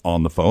correct her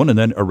on the phone and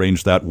then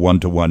arrange that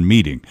one-to-one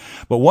meeting.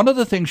 But one of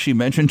the things she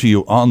mentioned to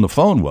you on the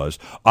phone was,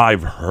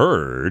 I've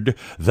heard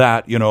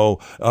that,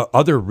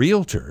 other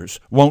realtors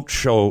won't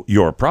show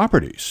your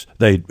properties.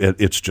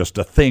 It's just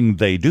a thing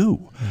they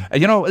do.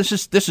 And,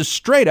 this is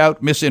straight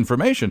out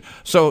misinformation.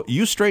 So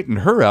you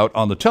straightened her out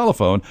on the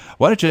telephone.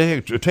 Why don't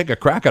you take a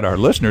crack at our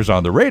listeners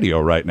on the radio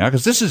right now?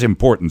 Because this is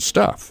important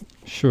stuff.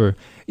 Sure.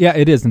 Yeah,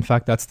 it is. In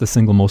fact, that's the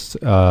single most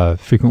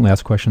frequently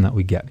asked question that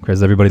we get,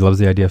 because everybody loves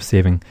the idea of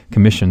saving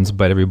commissions,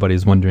 but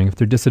everybody's wondering if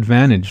they're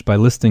disadvantaged by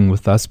listing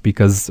with us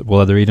because will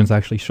other agents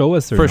actually show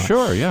us or For not?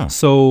 sure, yeah.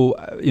 So,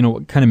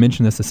 kind of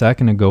mentioned this a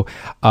second ago.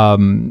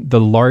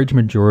 The large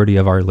majority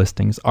of our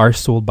listings are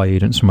sold by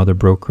agents from other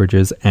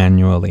brokerages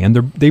annually, and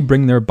they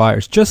bring their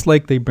buyers, just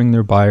like they bring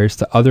their buyers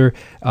to other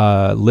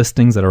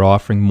listings that are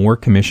offering more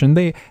commission.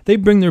 They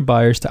bring their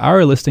buyers to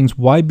our listings.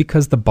 Why?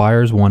 Because the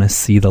buyers want to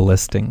see the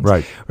listings.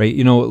 Right.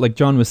 Like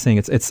John was saying,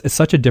 it's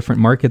such a different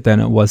market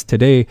than it was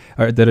today,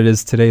 or that it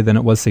is today than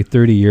it was, say,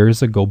 30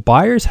 years ago.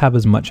 Buyers have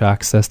as much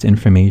access to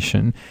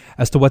information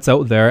as to what's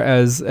out there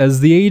as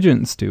the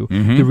agents do.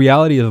 The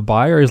reality of a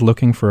buyer is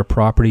looking for a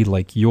property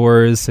like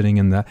yours, sitting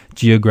in the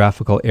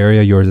geographical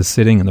area yours is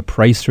sitting, in the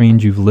price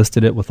range you've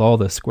listed it with all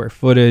the square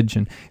footage,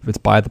 and if it's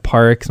by the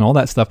parks and all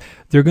that stuff,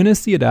 they're going to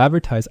see it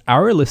advertised.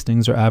 Our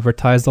listings are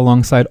advertised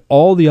alongside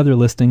all the other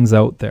listings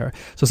out there.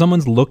 So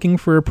someone's looking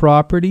for a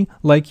property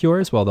like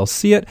yours, well, they'll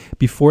see it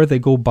before they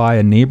go buy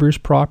a neighbor's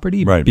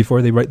property, right.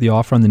 Before they write the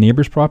offer on the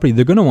neighbor's property.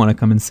 They're going to want to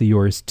come and see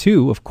yours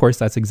too. Of course,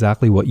 that's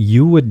exactly what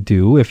you would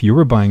do if you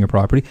were buying a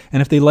property.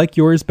 And if they like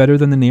yours better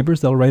than the neighbor's,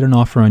 they'll write an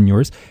offer on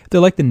yours. If they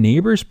like the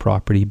neighbor's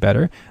property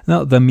better,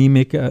 they'll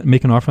make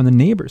an offer on the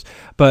neighbor's.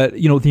 But,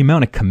 the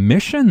amount of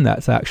commission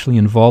that's actually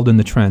involved in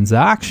the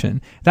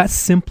transaction, that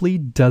simply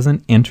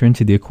doesn't enter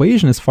into the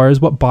equation as far as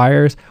what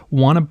buyers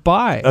want to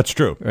buy. That's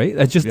true. Right?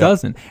 That just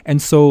doesn't.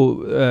 And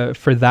so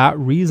for that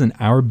reason,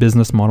 our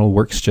business model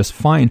works just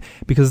fine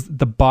because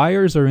the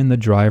buyers are in the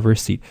driver's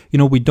seat.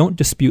 We don't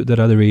dispute that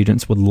other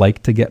agents would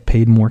like to get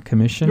paid more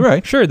commission.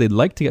 Right. Sure, they'd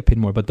like to get paid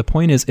more, but the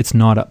point is it's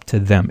not up to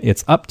them.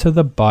 It's up to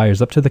the buyers,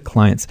 up to the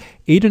clients.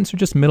 Agents are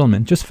just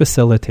middlemen, just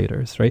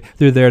facilitators, right?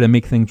 They're there to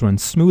make things run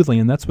smoothly,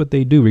 and that's what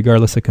they do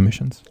regardless of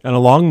commissions. And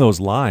along those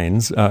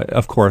lines,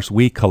 of course,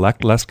 we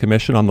collect less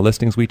commission on the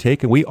listings we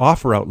take, and we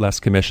offer out less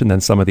commission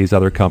than some of these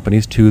other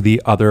companies to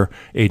the other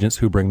agents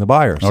who bring the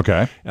buyers.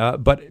 Okay.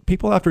 But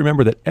people have to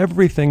remember that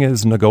everything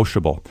is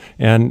negotiable.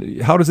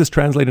 And how does this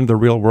translate into the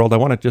real world? I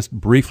want to just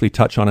briefly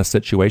touch on a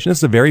situation. This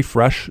is a very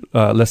fresh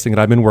listing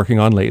that I've been working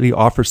on lately,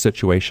 offer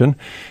situation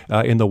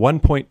in the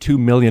 $1.2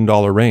 million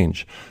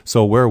range.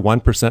 So we're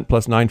 1%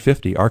 plus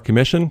 $950. Our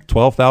commission,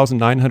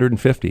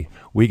 $12,950.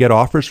 We get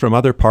offers from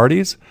other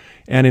parties.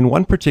 And in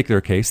one particular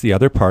case, the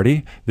other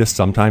party, this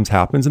sometimes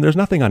happens, and there's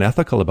nothing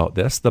unethical about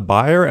this. The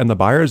buyer and the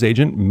buyer's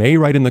agent may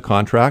write in the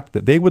contract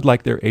that they would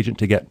like their agent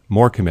to get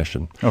more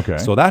commission. Okay.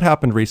 So that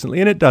happened recently,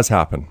 and it does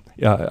happen.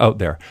 out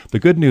there. The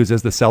good news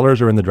is the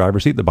sellers are in the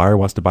driver's seat. The buyer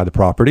wants to buy the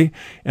property,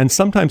 and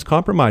sometimes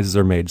compromises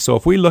are made. So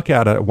if we look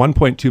at a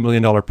 $1.2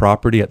 million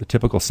property at the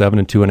typical 7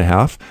 and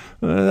 2.5,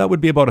 that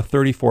would be about a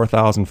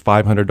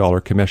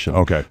 $34,500 commission.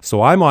 Okay.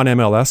 So I'm on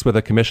MLS with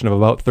a commission of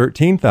about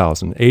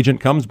 $13,000.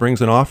 Agent comes,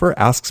 brings an offer,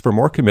 asks for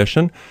more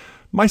commission.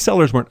 My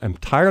sellers weren't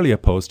entirely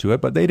opposed to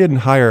it, but they didn't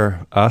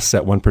hire us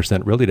at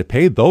 1% really to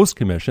pay those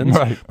commissions.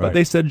 But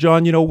they said,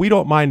 John, we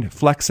don't mind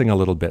flexing a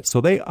little bit.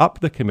 So they upped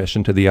the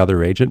commission to the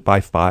other agent by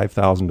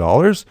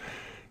 $5,000,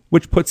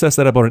 which puts us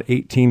at about an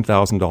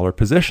 $18,000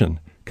 position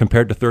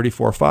compared to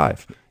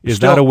 $34,500. Is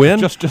that a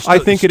win? I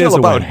think it is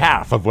about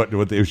half of what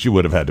she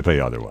would have had to pay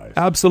otherwise.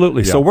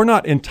 Absolutely. Yeah. So we're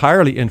not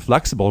entirely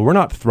inflexible. We're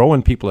not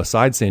throwing people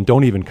aside saying,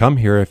 don't even come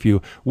here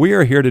we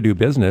are here to do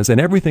business,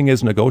 and everything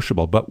is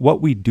negotiable. But what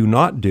we do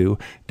not do,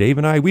 Dave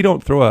and I, we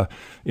don't throw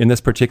in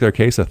this particular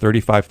case, a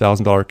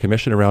 $35,000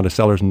 commission around a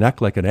seller's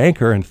neck like an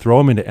anchor and throw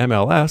them into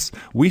MLS.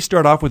 We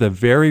start off with a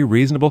very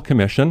reasonable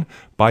commission.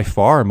 By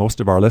far, most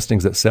of our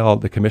listings that sell,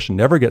 the commission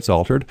never gets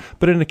altered.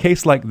 But in a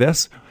case like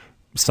this,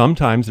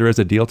 sometimes there is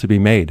a deal to be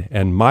made.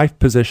 And my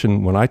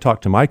position when I talk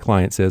to my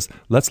clients is,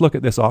 let's look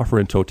at this offer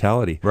in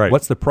totality. Right.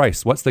 What's the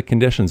price? What's the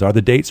conditions? Are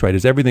the dates right?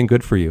 Is everything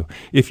good for you?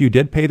 If you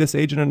did pay this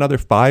agent another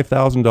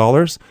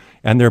 $5,000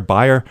 and their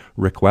buyer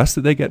requests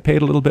that they get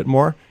paid a little bit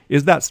more,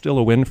 is that still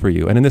a win for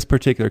you? And in this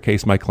particular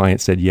case, my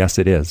client said, yes,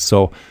 it is.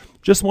 So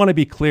just want to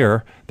be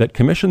clear that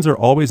commissions are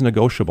always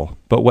negotiable.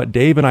 But what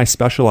Dave and I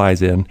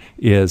specialize in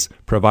is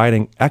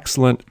providing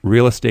excellent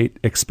real estate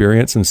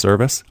experience and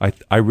service.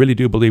 I really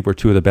do believe we're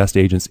two of the best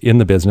agents in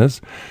the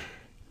business.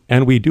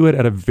 And we do it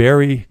at a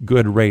very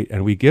good rate.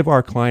 And we give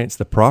our clients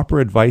the proper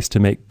advice to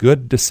make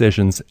good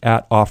decisions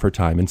at offer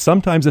time. And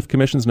sometimes if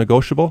commission's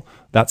negotiable,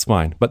 that's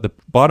fine. But the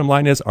bottom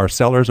line is our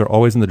sellers are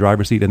always in the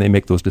driver's seat and they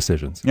make those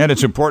decisions. And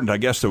it's important, I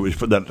guess,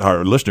 that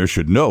our listeners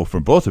should know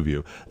from both of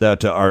you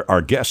that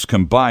our guests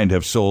combined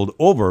have sold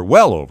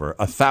well over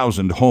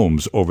 1,000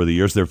 homes over the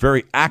years. They're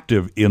very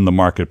active in the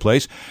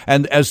marketplace.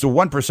 And as the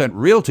 1%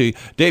 Realty,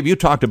 Dave, you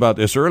talked about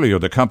this earlier.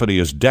 The company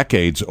is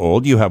decades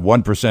old. You have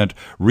 1%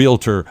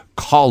 Realtor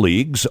colleagues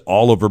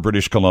all over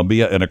British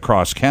Columbia and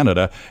across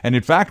Canada. And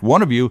in fact,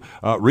 one of you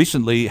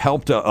recently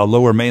helped a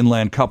Lower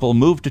Mainland couple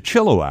move to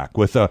Chilliwack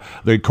with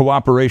the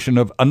cooperation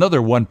of another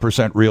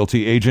 1%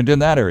 Realty agent in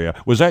that area.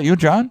 Was that you,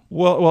 John?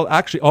 Well,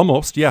 actually,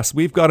 almost, yes.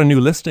 We've got a new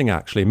listing,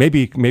 actually.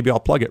 Maybe I'll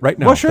plug it right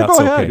now. Well, sure, go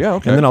ahead. Yeah,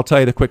 okay. And then I'll tell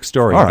you the quick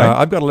story. All right.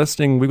 We've got a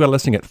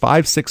listing at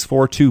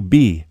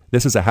 5642B.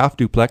 This is a half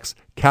duplex,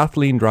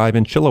 Kathleen Drive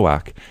in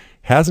Chilliwack.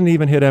 Hasn't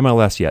even hit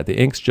MLS yet. The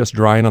ink's just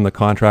drying on the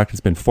contract. It's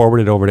been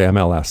forwarded over to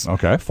MLS.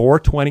 Okay.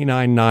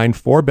 429.9,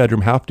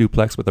 4-bedroom half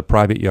duplex with a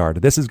private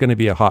yard. This is going to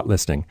be a hot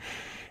listing.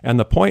 And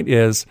the point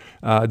is,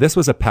 this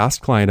was a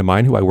past client of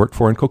mine who I worked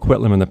for in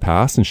Coquitlam in the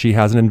past, and she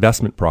has an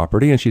investment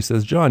property. And she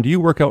says, John, do you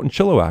work out in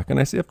Chilliwack? And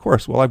I say, of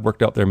course. Well, I've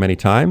worked out there many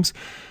times.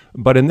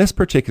 But in this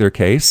particular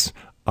case,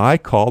 I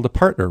called a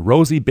partner,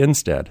 Rosie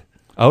Binstead,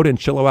 out in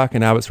Chilliwack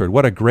and Abbotsford.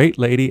 What a great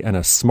lady and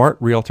a smart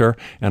realtor.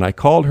 And I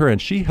called her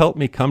and she helped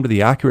me come to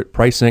the accurate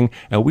pricing,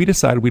 and we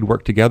decided we'd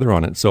work together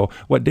on it. So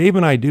what Dave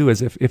and I do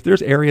is if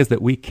there's areas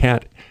that we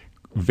can't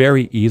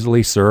very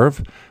easily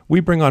serve, we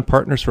bring on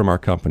partners from our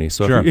company.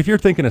 So sure. if you're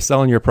thinking of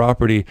selling your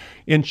property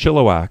in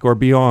Chilliwack or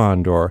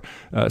beyond, or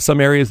some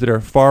areas that are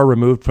far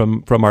removed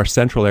from our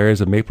central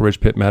areas of Maple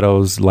Ridge, Pitt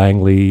Meadows,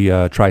 Langley,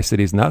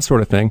 Tri-Cities, and that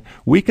sort of thing,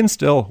 we can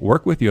still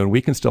work with you and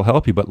we can still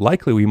help you. But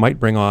likely we might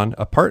bring on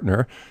a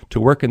partner to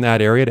work in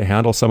that area to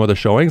handle some of the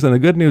showings. And the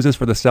good news is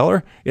for the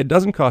seller, it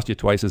doesn't cost you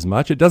twice as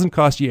much. It doesn't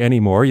cost you any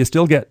more. You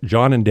still get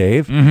John and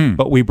Dave,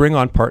 but we bring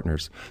on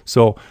partners.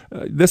 So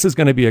this is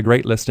going to be a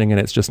great listing,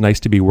 and it's just nice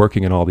to be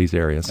working in all these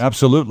areas.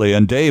 Absolutely.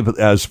 And Dave,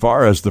 as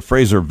far as the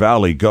Fraser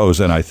Valley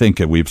goes, and I think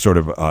we've sort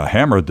of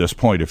hammered this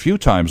point a few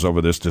times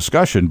over this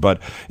discussion,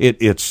 but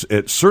it's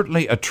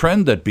certainly a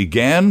trend that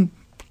began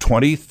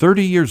 20,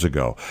 30 years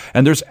ago.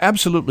 And there's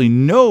absolutely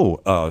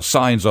no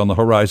signs on the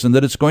horizon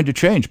that it's going to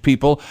change.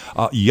 People,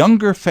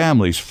 younger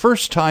families,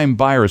 first-time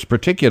buyers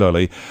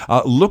particularly,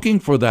 looking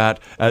for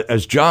that,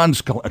 as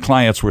John's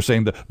clients were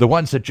saying, the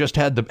ones that just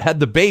had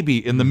the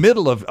baby in the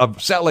middle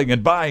of selling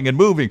and buying and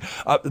moving.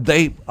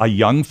 A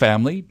young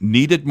family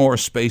needed more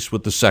space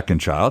with the second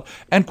child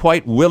and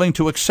quite willing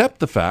to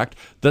accept the fact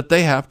that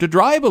they have to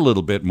drive a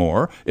little bit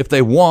more if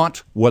they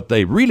want what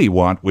they really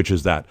want, which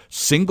is that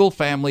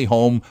single-family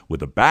home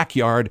with a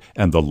backyard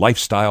and the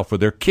lifestyle for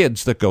their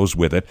kids that goes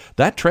with it.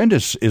 That trend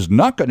is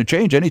not going to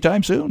change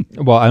anytime soon.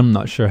 Well, I'm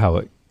not sure how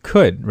it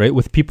could, right?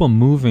 With people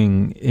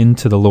moving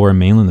into the Lower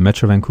Mainland, the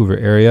Metro Vancouver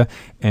area,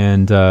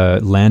 and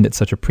land at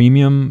such a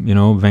premium,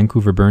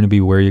 Vancouver,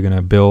 Burnaby, where you're going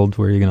to build,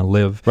 where you're going to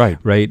live, right?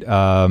 You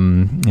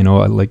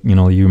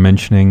were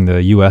mentioning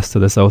the U.S. to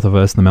the south of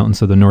us, the mountains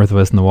to the north of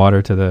us, and the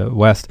water to the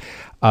west.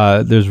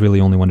 there's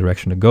really only one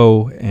direction to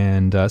go.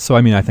 And so,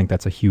 I mean, I think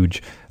that's a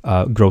huge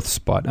growth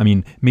spot. I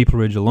mean, Maple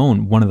Ridge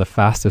alone, one of the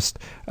fastest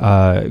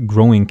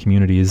growing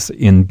communities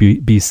in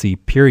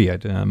BC,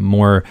 period.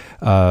 More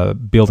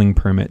building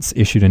permits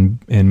issued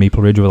in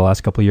Maple Ridge over the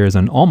last couple of years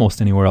than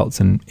almost anywhere else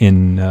in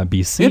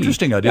BC.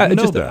 Interesting. I didn't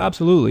know that.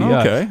 Absolutely.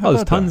 Okay. Yeah. Oh,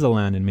 there's tons of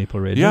land in Maple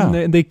Ridge. Yeah.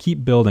 And they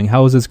keep building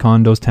houses,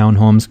 condos,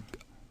 townhomes,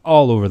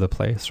 all over the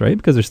place, right?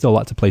 Because there's still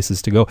lots of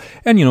places to go.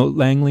 And, you know,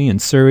 Langley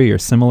and Surrey are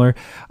similar.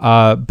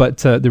 But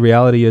the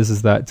reality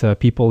is that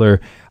people are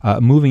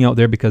moving out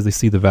there because they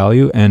see the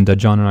value. And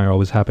John and I are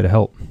always happy to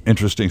help.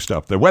 Interesting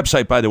stuff. The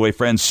website, by the way,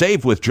 friends,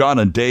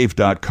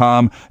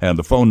 savewithjohnanddave.com. And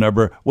the phone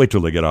number, wait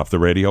till they get off the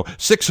radio,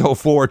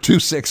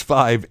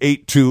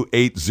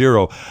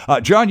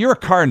 604-265-8280. John, you're a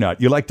car nut.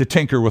 You like to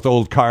tinker with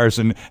old cars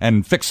and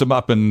fix them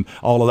up and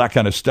all of that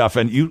kind of stuff.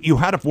 And you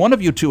had one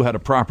of you two had a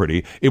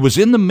property. It was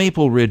in the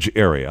Maple Ridge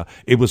area.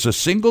 It was a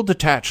single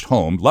detached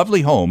home,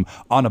 lovely home,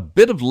 on a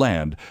bit of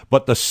land,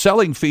 but the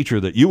selling feature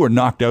that you were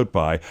knocked out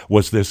by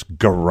was this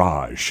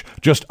garage.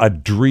 Just a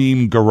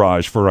dream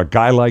garage for a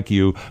guy like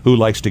you who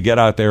likes to get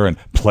out there and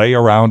play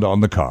around on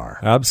the car.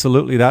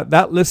 Absolutely.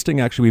 That listing,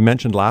 actually, we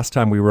mentioned last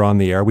time we were on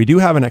the air. We do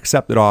have an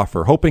accepted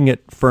offer, hoping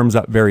it firms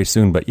up very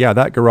soon. But yeah,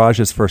 that garage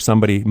is for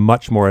somebody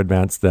much more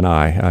advanced than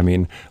I. I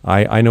mean,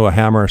 I know a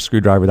hammer, a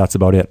screwdriver, that's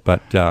about it.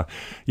 But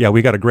yeah,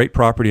 we got a great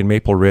property in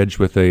Maple Ridge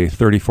with a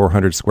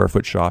 3,400 square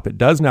foot shop. It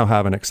does now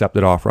have an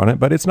accepted offer on it,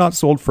 but it's not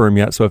sold firm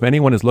yet. So if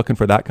anyone is looking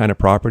for that kind of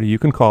property, you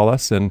can call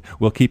us and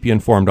we'll keep you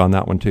informed on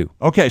that one too.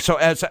 Okay, so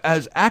as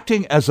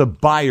acting as a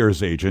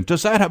buyer's agent,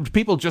 does that have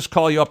people just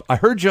call you up? I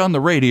heard you on the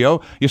radio.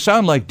 You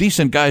sound like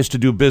decent guys to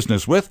do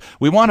business with.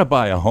 We want to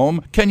buy a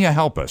home. Can you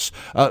help us?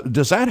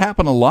 Does that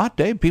happen a lot,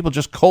 Dave? People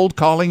just cold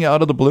calling you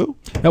out of the blue?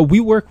 Now, we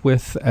work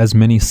with as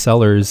many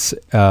sellers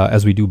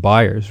as we do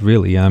buyers,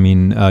 really. I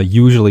mean,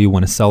 usually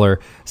when a seller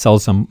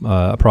sells some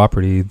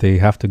property, they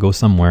have to go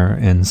somewhere.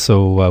 And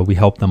so we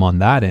help them on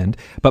that end.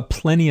 But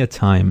plenty of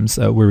times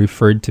we're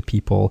referred to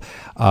people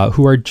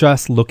who are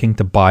just looking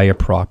to buy a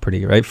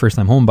property, right?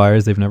 First-time home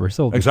buyers, they've never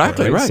sold before,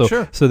 exactly, right, so,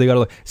 sure. So they got to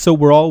look. So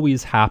we're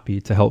always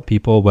happy to help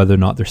people, whether or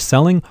not they're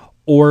selling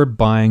or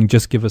buying.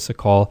 Just give us a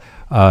call,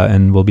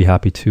 and we'll be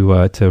happy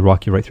to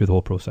rock you right through the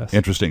whole process.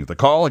 Interesting. The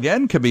call,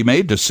 again, can be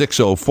made to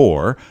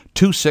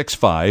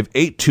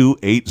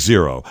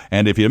 604-265-8280.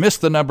 And if you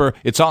missed the number,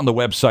 it's on the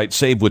website,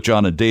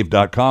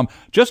 savewithjohnanddave.com.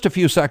 Just a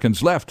few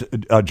seconds left.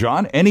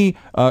 John, any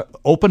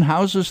open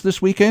houses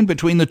this weekend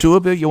between the two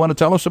of you want to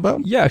tell us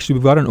about? Yeah, actually,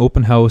 we've got an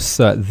open house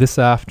this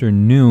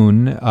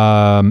afternoon.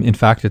 In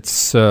fact,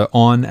 it's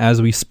on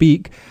as we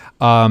speak.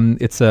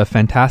 It's a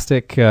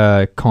fantastic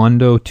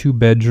condo,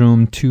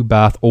 2-bedroom,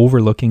 2-bath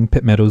overlooking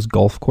Pitt Meadows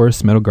Golf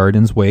Course, Meadow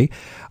Gardens Way.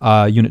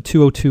 Unit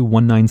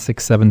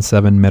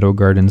 202-19677 Meadow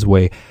Gardens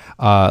Way.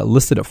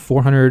 Listed at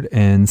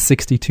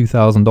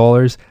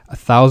 $462,000,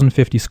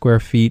 1,050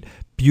 square feet.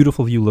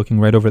 Beautiful view looking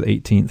right over the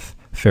 18th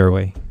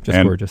fairway.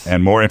 Just gorgeous.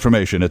 And more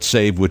information at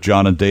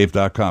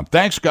savewithjohnanddave.com.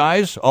 Thanks,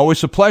 guys.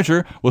 Always a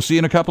pleasure. We'll see you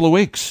in a couple of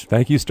weeks.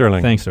 Thank you,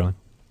 Sterling. Thanks, Sterling.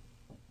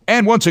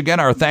 And once again,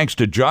 our thanks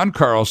to John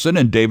Carlson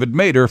and David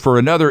Mader for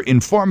another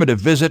informative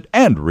visit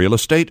and real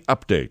estate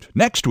update.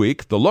 Next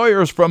week, the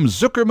lawyers from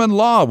Zuckerman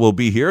Law will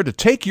be here to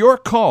take your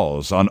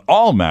calls on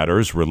all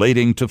matters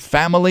relating to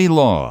family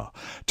law.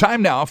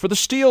 Time now for the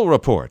Steele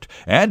Report.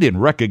 And in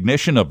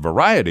recognition of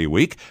Variety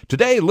Week,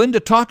 today Linda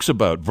talks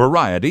about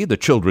Variety, the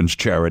children's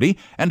charity,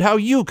 and how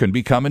you can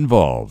become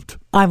involved.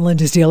 I'm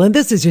Linda Steele, and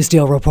this is your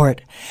Steele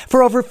Report.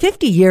 For over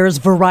 50 years,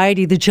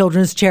 Variety, the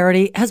children's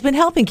charity, has been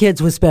helping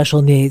kids with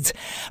special needs.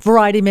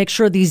 Variety makes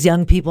sure these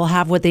young people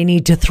have what they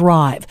need to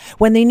thrive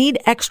when they need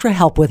extra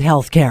help with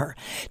health care.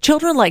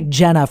 Children like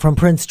Jenna from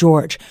Prince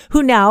George,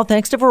 who now,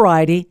 thanks to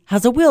Variety,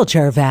 has a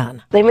wheelchair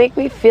van. They make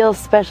me feel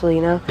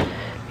special,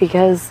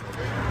 because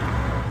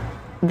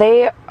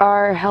they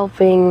are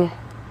helping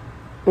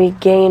me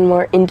gain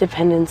more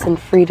independence and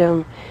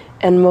freedom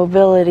and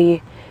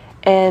mobility.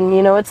 And,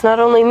 it's not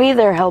only me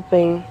they're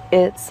helping,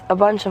 it's a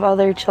bunch of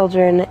other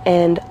children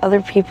and other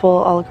people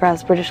all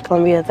across British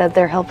Columbia that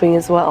they're helping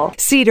as well.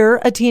 Cedar,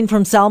 a teen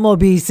from Salmo,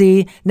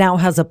 BC, now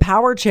has a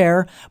power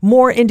chair,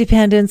 more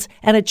independence,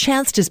 and a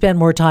chance to spend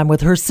more time with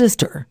her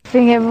sister.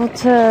 Being able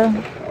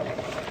to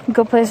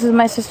go places with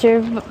my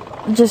sister,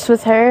 just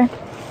with her,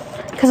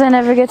 because I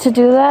never get to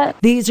do that.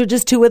 These are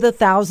just two of the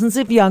thousands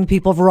of young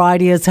people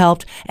Variety has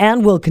helped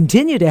and will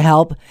continue to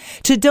help.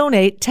 To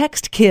donate,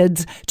 text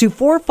KIDS to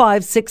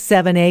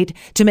 45678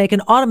 to make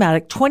an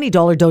automatic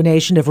 $20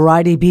 donation to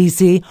Variety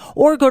BC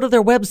or go to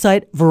their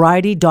website,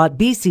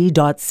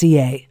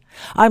 variety.bc.ca.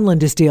 I'm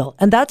Linda Steele,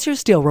 and that's your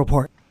Steele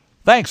Report.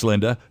 Thanks,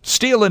 Linda.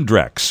 Steele and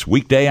Drex,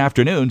 weekday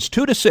afternoons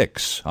 2 to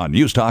 6 on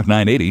News Talk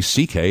 980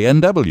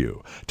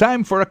 CKNW.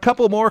 Time for a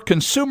couple more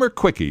consumer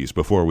quickies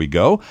before we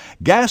go.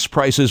 Gas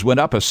prices went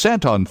up a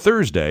cent on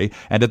Thursday,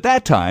 and at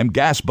that time,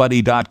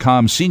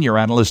 GasBuddy.com senior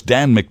analyst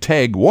Dan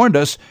McTagg warned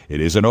us it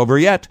isn't over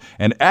yet,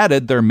 and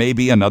added there may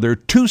be another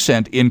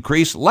 2-cent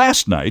increase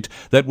last night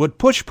that would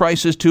push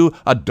prices to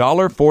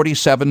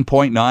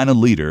 $1.47.9 a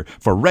liter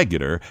for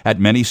regular at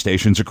many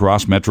stations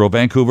across Metro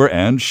Vancouver,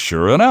 and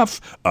sure enough,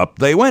 up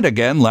they went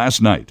again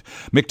last night.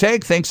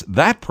 McTagg thinks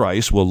that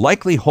price will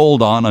likely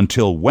hold on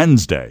until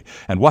Wednesday,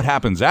 and what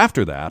happens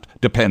after that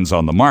depends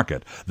on the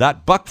market.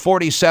 That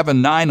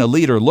 $1.47.9 a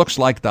liter looks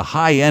like the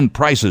high-end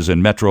prices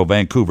in Metro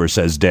Vancouver,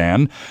 says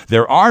Dan.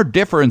 There are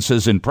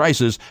differences in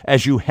prices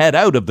as you head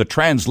out of the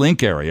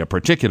TransLink area,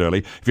 particularly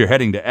if you're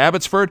heading to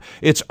Abbotsford.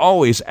 It's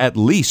always at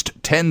least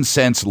 10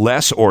 cents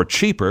less or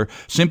cheaper,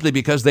 simply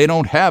because they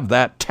don't have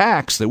that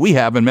tax that we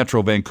have in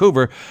Metro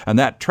Vancouver, and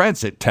that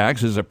transit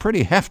tax is a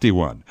pretty hefty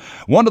one.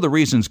 One of the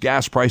reasons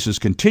gas prices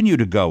continue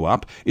to go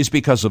up is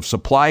because of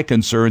supply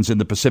concerns in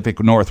the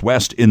Pacific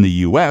Northwest in the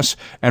U.S.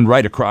 and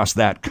right across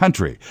that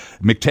country.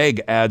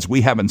 McTagg adds,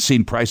 we haven't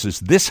seen prices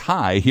this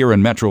high here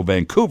in Metro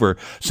Vancouver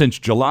since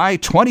July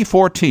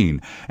 2014.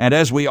 And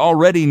as we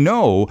already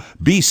know,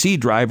 BC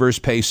drivers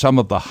pay some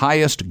of the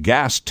highest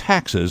gas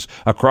taxes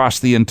across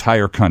the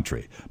entire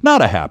country.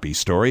 Not a happy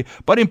story,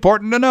 but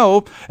important to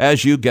know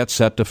as you get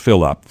set to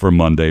fill up for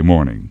Monday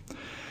morning.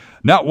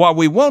 Now, while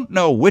we won't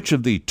know which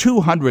of the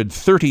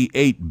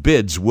 238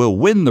 bids will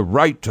win the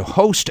right to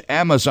host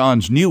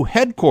Amazon's new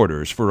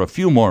headquarters for a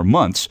few more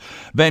months,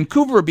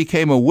 Vancouver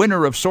became a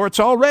winner of sorts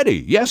already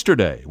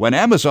yesterday when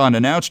Amazon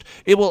announced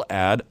it will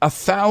add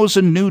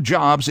 1,000 new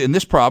jobs in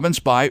this province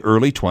by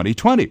early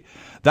 2020.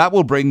 That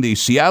will bring the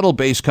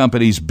Seattle-based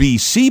company's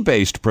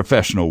BC-based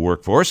professional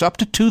workforce up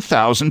to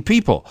 2,000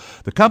 people.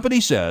 The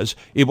company says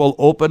it will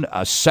open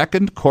a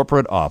second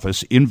corporate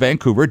office in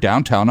Vancouver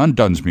downtown on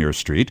Dunsmuir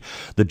Street.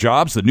 The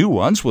jobs, the new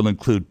ones, will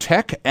include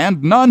tech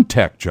and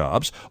non-tech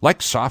jobs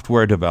like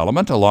software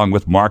development along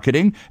with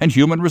marketing and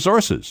human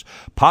resources.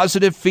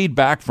 Positive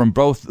feedback from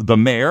both the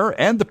mayor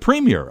and the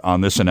premier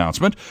on this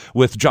announcement,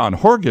 with John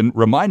Horgan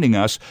reminding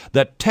us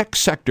that tech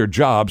sector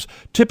jobs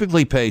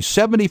typically pay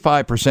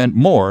 75%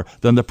 more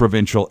than the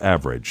provincial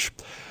average.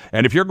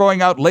 And if you're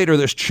going out later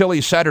this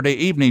chilly Saturday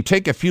evening,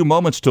 take a few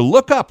moments to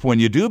look up when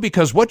you do,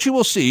 because what you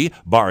will see,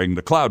 barring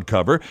the cloud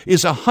cover,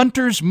 is a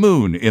hunter's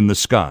moon in the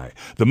sky.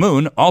 The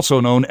moon, also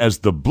known as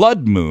the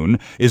blood moon,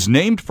 is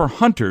named for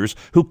hunters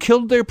who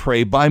killed their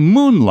prey by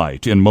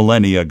moonlight in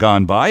millennia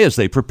gone by as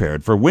they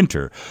prepared for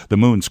winter. The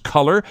moon's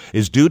color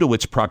is due to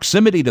its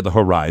proximity to the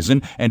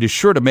horizon and is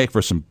sure to make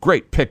for some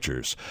great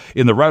pictures.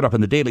 In the write-up in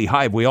the Daily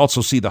Hive, we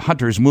also see the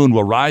hunter's moon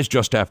will rise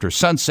just after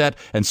sunset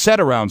and set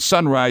around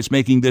sunrise,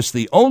 making this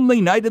the only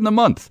night in the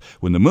month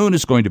when the moon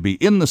is going to be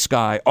in the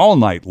sky all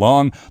night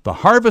long. The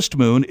harvest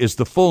moon is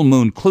the full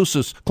moon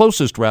closest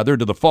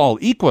to the fall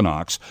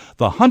equinox.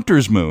 The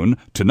hunter's moon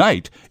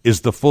tonight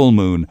is the full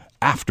moon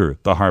after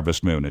the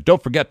harvest moon. And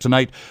don't forget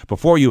tonight,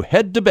 before you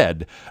head to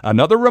bed,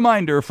 another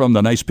reminder from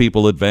the nice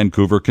people at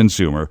Vancouver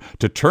Consumer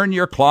to turn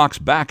your clocks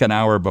back an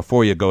hour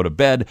before you go to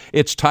bed.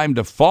 It's time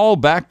to fall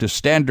back to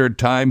standard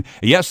time.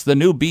 Yes, the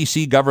new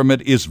BC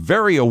government is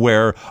very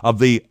aware of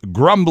the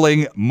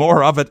grumbling,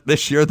 more of it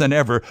this year than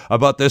ever,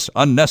 about this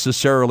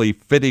unnecessarily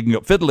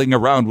fiddling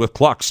around with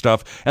clock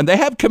stuff, and they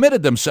have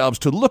committed themselves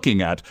to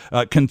looking at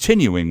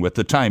continuing with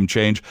the time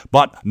change,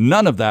 but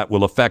none of that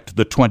will affect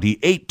the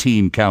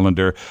 2018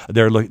 calendar.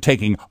 They're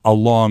taking a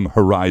long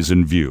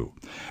horizon view.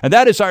 And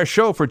that is our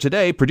show for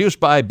today, produced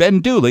by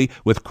Ben Dooley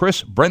with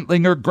Chris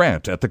Brentlinger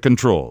Grant at the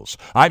controls.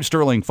 I'm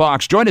Sterling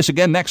Fox. Join us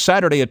again next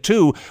Saturday at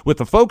 2 with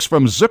the folks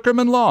from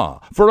Zuckerman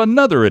Law for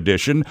another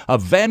edition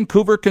of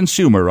Vancouver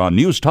Consumer on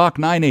News Talk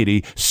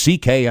 980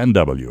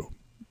 CKNW.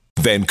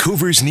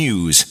 Vancouver's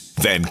News,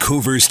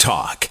 Vancouver's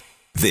Talk.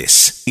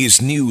 This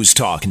is News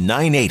Talk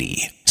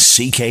 980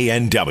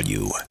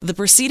 CKNW. The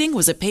proceeding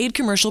was a paid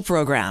commercial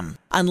program.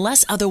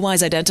 Unless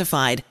otherwise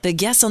identified, the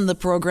guests on the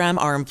program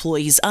are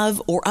employees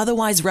of or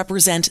otherwise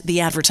represent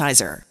the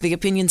advertiser. The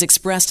opinions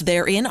expressed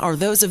therein are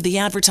those of the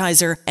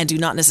advertiser and do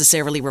not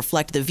necessarily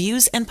reflect the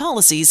views and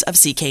policies of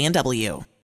CKNW.